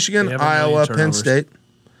 Okay, yeah, Michigan, Iowa, Penn State.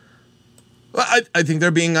 Well, I think they're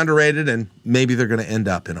being underrated, and maybe they're going to end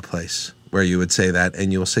up in a place where you would say that,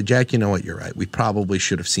 and you'll say, Jack, you know what, you're right. We probably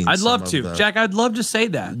should have seen Jack, I'd love to say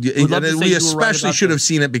that. We especially should have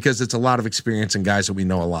seen it because it's a lot of experience and guys that we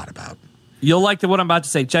know a lot about. You'll like what I'm about to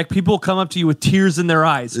say. Jack, people will come up to you with tears in their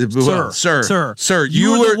eyes. Sir,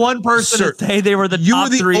 you were the one person to say they were the top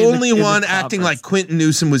 3. You were the only one acting like Quentin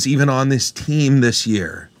Newsom was even on this team this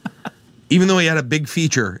year. Even though he had a big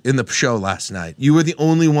feature in the show last night. You were the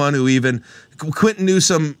only one who when Quentin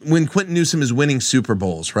Newsom is winning Super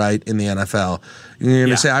Bowls, right, in the NFL, you're going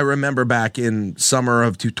to say, I remember back in summer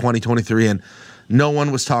of 2023, and no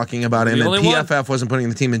one was talking about him, and PFF wasn't putting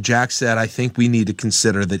the team. And Jack said, I think we need to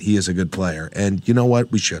consider that he is a good player. And you know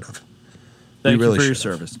what? We should have. Thank you for your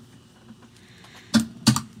service.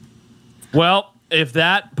 Well, if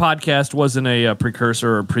that podcast wasn't a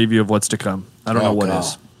precursor or preview of what's to come, I don't know what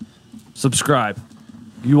is. Subscribe.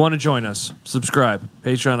 You want to join us? Subscribe.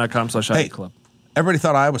 Patreon.com/IvyClub. Everybody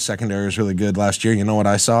thought Iowa secondary was really good last year. You know what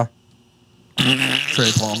I saw?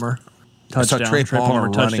 Trey Palmer. I saw Trey Palmer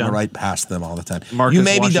running right past them all the time.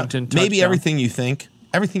 Marcus Washington, maybe everything you think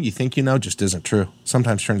you know just isn't true.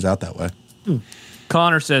 Sometimes turns out that way.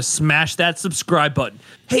 Connor says, smash that subscribe button.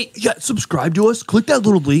 Hey, subscribe to us. Click that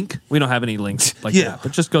little link. We don't have any links like that,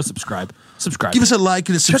 but just go subscribe. Subscribe. Give us a like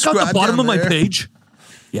and a subscribe. Check out the bottom of my page.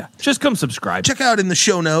 Yeah, just come subscribe. Check out in the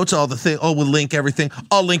show notes all the thing. Oh, we'll link everything.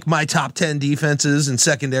 I'll link my top 10 defenses and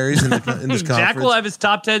secondaries in this conference. Jack will have his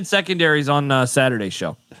top 10 secondaries on Saturday's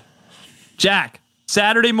show. Jack,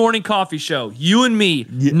 Saturday morning coffee show. You and me,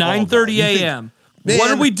 9:30 a.m.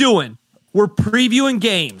 What are we doing? We're previewing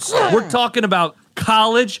games. We're talking about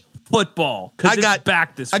college football. I got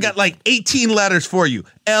back this week. I got like 18 letters for you.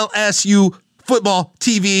 LSU football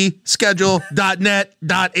TV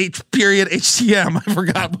schedule.net.h.htm. I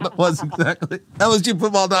forgot what it was exactly.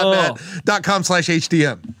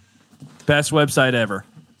 LSUfootball.net.com/htm. Best website ever.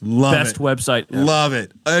 Best website ever. Love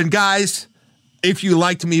it. And guys, if you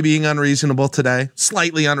liked me being unreasonable today,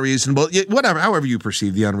 slightly unreasonable, whatever, however you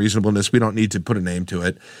perceive the unreasonableness, we don't need to put a name to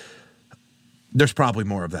it. There's probably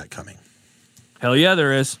more of that coming. Hell yeah,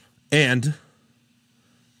 there is. And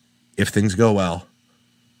if things go well,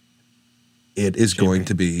 it is going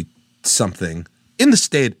to be something in the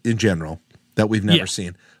state in general that we've never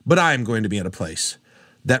seen. But I am going to be in a place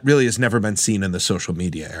that really has never been seen in the social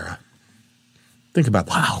media era. Think about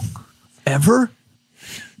that. Wow. Ever?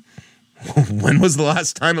 When was the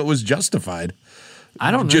last time it was justified?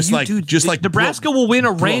 I don't know. Just like Nebraska will win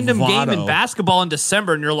a random game in basketball in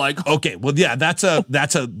December, and you're like, okay, well, yeah, that's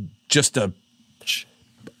just a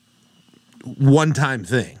one-time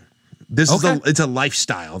thing. It's a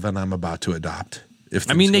lifestyle that I'm about to adopt.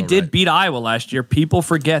 They did beat Iowa last year. People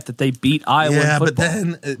forget that they beat Iowa. Yeah, in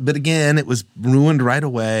football. but again, it was ruined right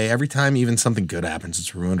away. Every time even something good happens,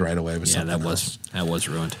 it's ruined right away with something else. That was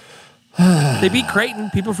ruined. They beat Creighton.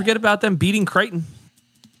 People forget about them beating Creighton.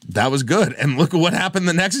 That was good. And look at what happened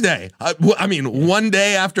the next day. One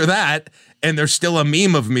day after that, and there's still a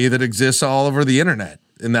meme of me that exists all over the internet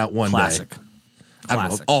in that one Classic. day. I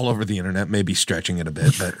don't know, all over the internet, maybe stretching it a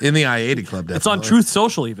bit, but in the I-80 Club, definitely. It's on Truth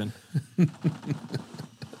Social even.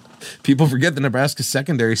 People forget the Nebraska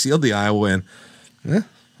secondary sealed the Iowa win. Yeah,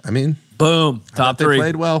 boom, top three.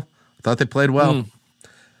 They played well.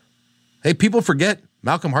 Hey, people forget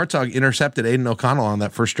Malcolm Hartzog intercepted Aiden O'Connell on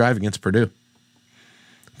that first drive against Purdue.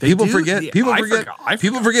 People forget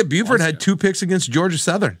Buford had 2 picks against Georgia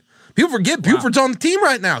Southern. People forget Buford's on the team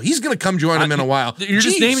right now. He's going to come join them in a while. You're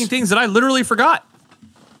just naming things that I literally forgot.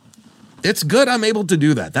 It's good I'm able to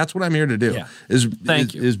do that. That's what I'm here to do. Yeah.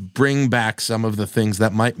 Thank you. Is bring back some of the things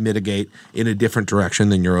that might mitigate in a different direction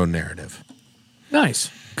than your own narrative.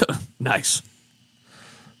 Nice. Nice.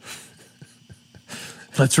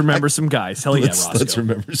 Let's remember some guys. Hell yeah, Roscoe. Let's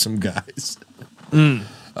remember some guys. All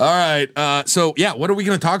right. So yeah, what are we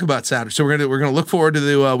going to talk about Saturday? So we're gonna look forward to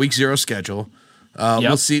the week 0 schedule.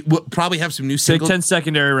 We'll see. We'll probably have some new Big Ten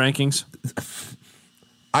secondary rankings.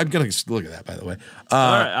 I'm gonna look at that, by the way. All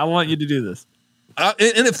right, I want you to do this. And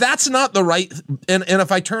if that's not the right, and if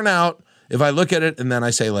I look at it and then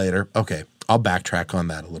I say later, okay, I'll backtrack on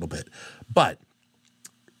that a little bit. But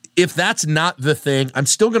if that's not the thing, I'm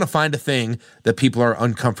still going to find a thing that people are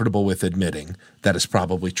uncomfortable with admitting that is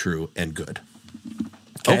probably true and good.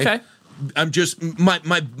 Okay. I'm just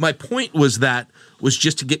my point was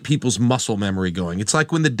just to get people's muscle memory going. It's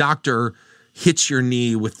like when the doctor hits your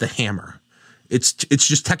knee with the hammer. It's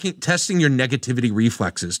just testing your negativity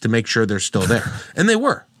reflexes to make sure they're still there. And they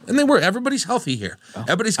were. Everybody's healthy here.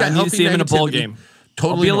 Everybody's got healthy negativity. I need to see him in a bowl game.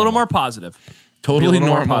 Totally I'll be a little more positive. Totally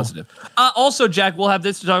normal. More positive. Also, Jack, we'll have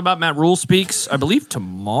this to talk about. Matt Rule speaks, I believe,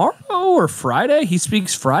 tomorrow or Friday. He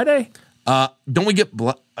speaks Friday. Don't we get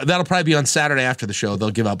that'll probably be on Saturday after the show.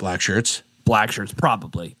 They'll give out black shirts. Black shirts,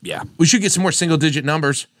 probably. Yeah. We should get some more single-digit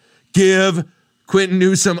numbers. Give Quentin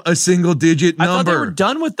Newsom a single-digit number. I thought they were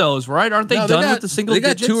done with those, right? Aren't they done with the single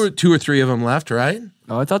digits? They got two or three of them left, right?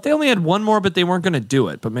 Oh, I thought they only had one more, but they weren't going to do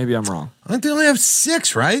it. But maybe I'm wrong. I think they only have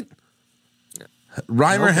 6, right?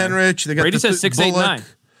 Reimer, Henrich. They got Brady says 6, 8, 9.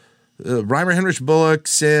 Reimer, Henrich, Bullock,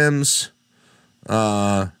 Sims.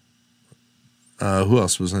 Who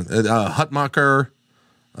else was in? Hutmacher.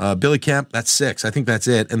 Billy Kemp, that's 6. I think that's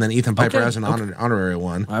it. And then Ethan Piper has an honorary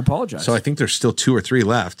one. I apologize. So I think there's still 2 or 3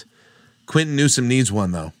 left. Quentin Newsom needs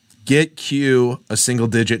one, though. Get Q a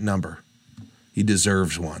single-digit number. He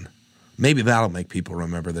deserves one. Maybe that'll make people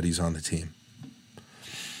remember that he's on the team.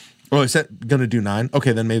 Oh, is that going to do 9?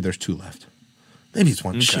 Okay, then maybe there's 2 left. Maybe it's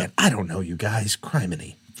 1. Okay. Shit, I don't know, you guys.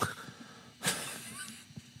 Criminy.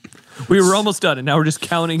 We were almost done, and now we're just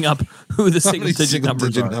counting up who the single-digit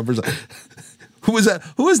numbers are. Who was that?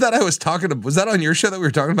 Who was that I was talking to? Was that on your show that we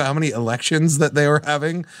were talking about how many elections that they were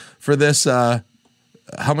having for this? How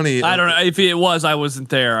many? I don't know. If it was, I wasn't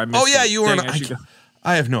there. I missed you were.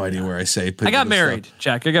 I have no idea where I say. I got married, stuff.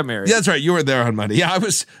 Jack. I got married. Yeah, that's right. You were there on Monday. Yeah, I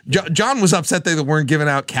was. John was upset they weren't giving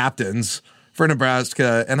out captains for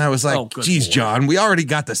Nebraska. And I was like, geez, Lord. John, we already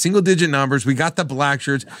got the single digit numbers. We got the black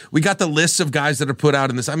shirts. We got the lists of guys that are put out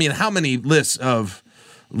in this. I mean, how many lists of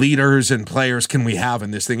leaders and players can we have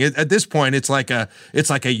in this thing? At this point, it's like a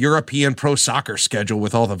European pro soccer schedule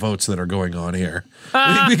with all the votes that are going on here.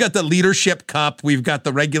 We got the leadership cup. We've got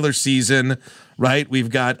the regular season, right? We've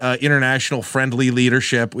got international friendly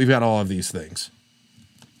leadership. We've got all of these things.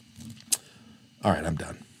 All right, I'm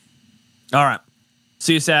done. All right.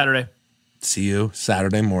 See you Saturday. See you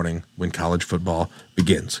Saturday morning when college football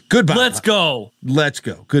begins. Goodbye. Let's go. Let's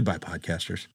go. Goodbye, podcasters.